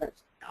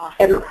parameters.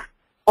 And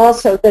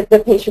also that the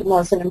patient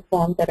wasn't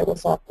informed that it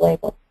was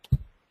off-label.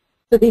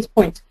 So these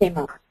points came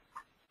up.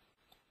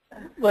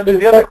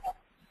 Linda,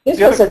 this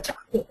was a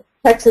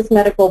Texas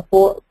Medical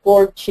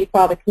Board. She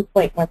filed a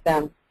complaint with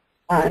them,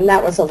 and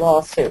that was a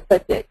lawsuit.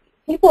 But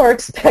people are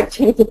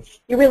expecting,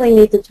 you really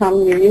need to tell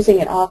them you're using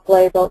it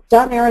off-label.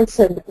 John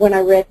Aronson, when I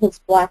read his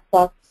Black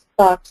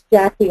Box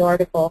Jackie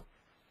article,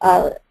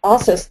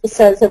 also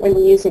says that when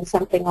you're using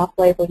something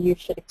off-label, you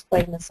should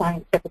explain the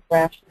scientific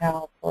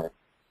rationale for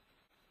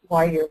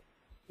why you're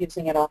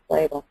using it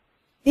off-label.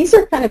 These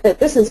are kind of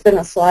this has been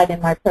a slide in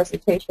my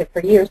presentation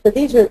for years, but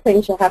these are the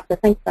things you'll have to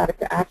think about if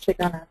you're actually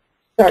going to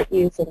start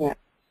using it.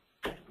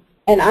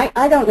 And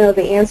I don't know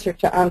the answer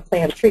to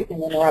unplanned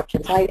treatment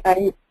interruptions.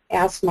 I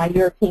asked my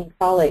European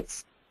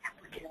colleagues,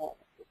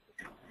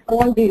 how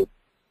long do you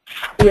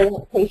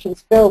let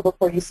patients go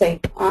before you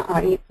say, you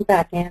come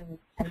back in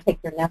and take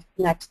your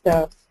next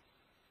dose?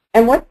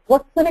 And what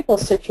clinical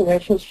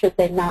situations should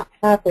they not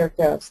have their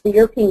dose? The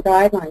European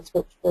guidelines,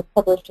 which were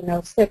published in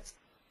 2006,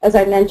 as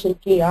I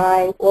mentioned,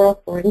 GI,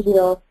 oral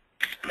pharyngeal,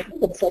 I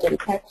think it said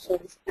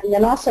infections, and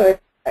then also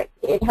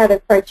it had a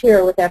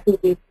criteria with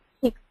FEV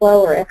peak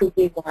flow or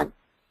FEV1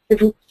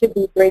 should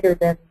be greater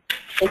than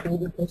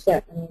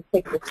 80% when you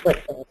take your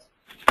SLIT dose.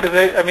 Because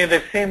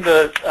they've seen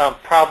the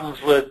problems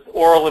with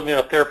oral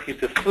immunotherapy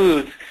to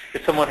foods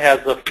if someone has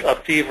a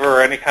fever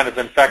or any kind of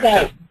infection.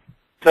 Right.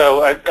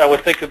 So I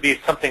would think it would be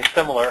something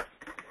similar.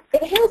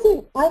 It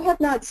hasn't. I have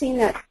not seen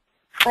that.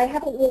 I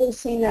haven't really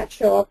seen that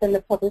show up in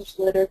the published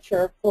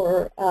literature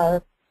for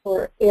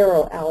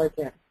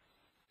aeroallergen.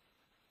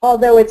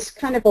 Although it's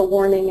kind of a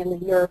warning in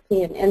the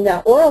European. And the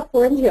oral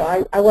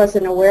pharyngeal I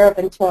wasn't aware of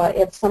until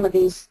if some of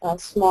these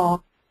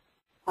small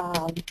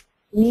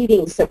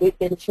meetings that we've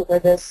been to where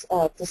this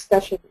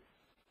discussion,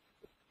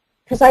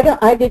 because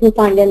I didn't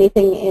find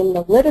anything in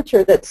the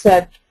literature that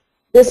said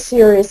this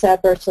serious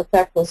adverse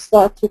effect was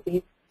thought to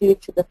be due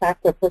to the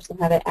fact that a person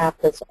had an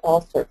apis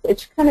ulcer.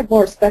 It's kind of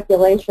more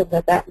speculation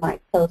that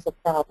might pose a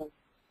problem.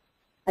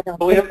 I don't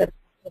think that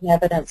there's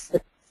evidence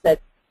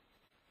that,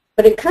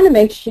 but it kind of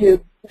makes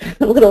you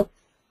a little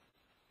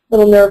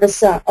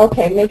nervous.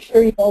 Okay, make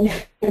sure you don't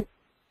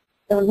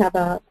have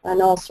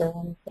an ulcer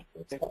when you take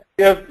your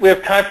SLIT. We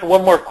have time for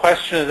one more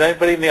question. Does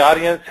anybody in the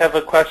audience have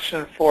a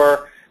question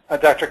for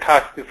Dr.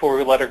 Cox before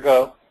we let her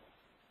go?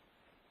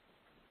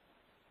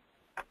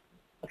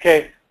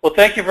 Okay. Well,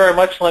 thank you very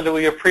much, Linda.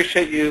 We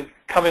appreciate you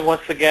coming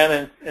once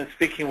again and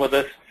speaking with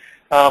us.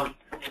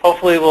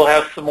 Hopefully, we'll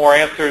have some more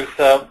answers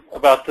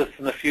about this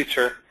in the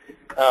future.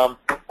 I'm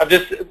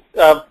just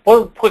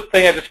one quick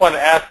thing I just want to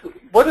ask: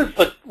 what is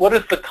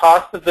the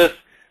cost of this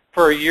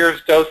for a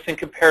year's dosing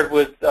compared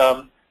with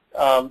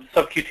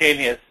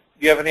subcutaneous?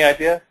 Do you have any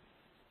idea?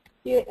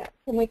 Yeah.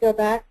 Can we go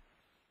back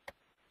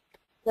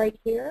right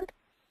here?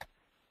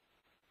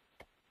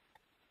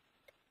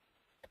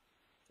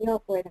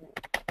 No, wait a minute.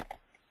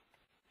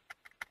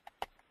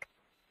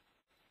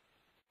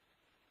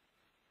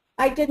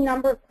 I did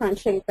number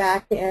crunching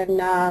back in,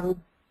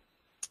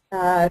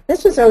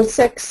 this was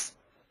 2006,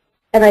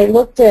 and I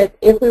looked at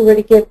if we were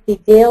to give a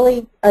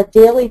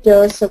daily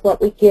dose of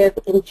what we give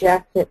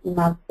injected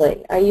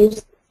monthly. I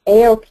used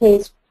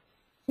AOK's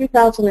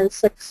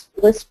 2006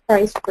 list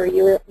price for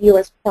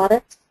U.S.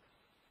 products.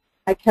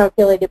 I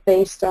calculated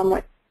based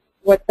on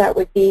what that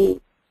would be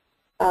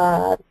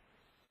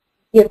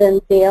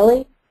given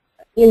daily.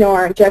 You know,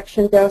 our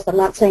injection dose, I'm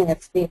not saying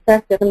it's the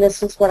effective, and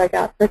this is what I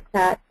got for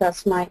cat,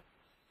 dust mite,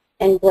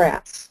 and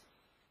grass,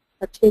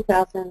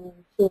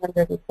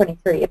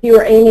 2,223. If you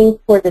were aiming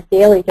for the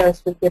daily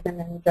dose, we'd give an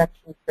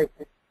injection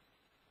treatment.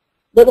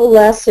 Little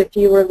less if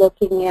you were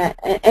looking at,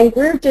 and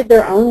Greer did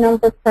their own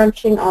number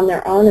crunching on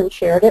their own and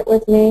shared it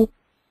with me,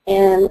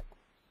 and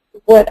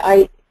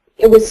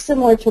it was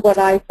similar to what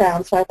I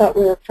found, so I thought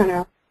we were kind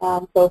of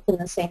both in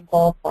the same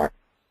ballpark.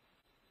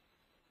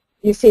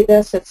 You see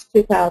this? It's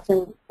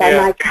 2,000 by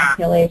my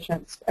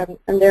calculations,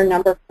 and their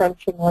number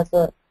crunching was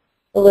a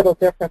little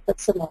different, but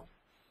similar.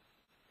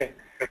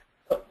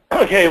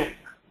 Okay.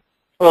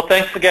 Well,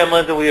 thanks again,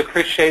 Linda. We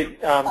appreciate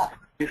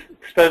you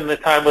spending the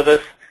time with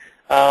us,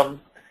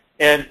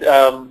 and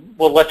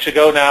we'll let you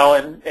go now,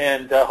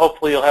 and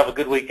hopefully you'll have a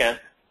good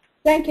weekend.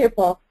 Thank you,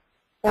 Paul.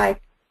 Bye.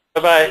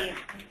 Bye-bye.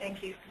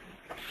 Thank you.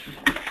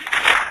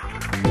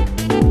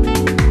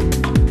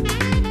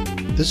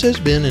 This has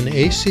been an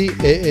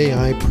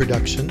ACAAI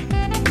production.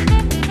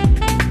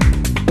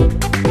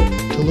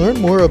 To learn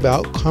more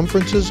about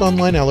Conferences on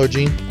Lyme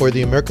Allergy or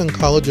the American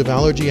College of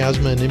Allergy,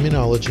 Asthma, and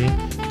Immunology,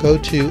 go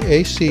to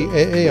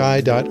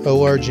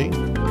acaai.org.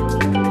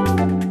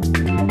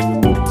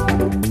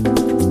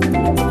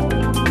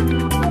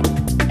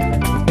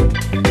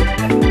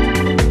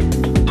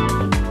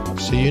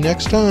 See you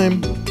next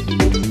time.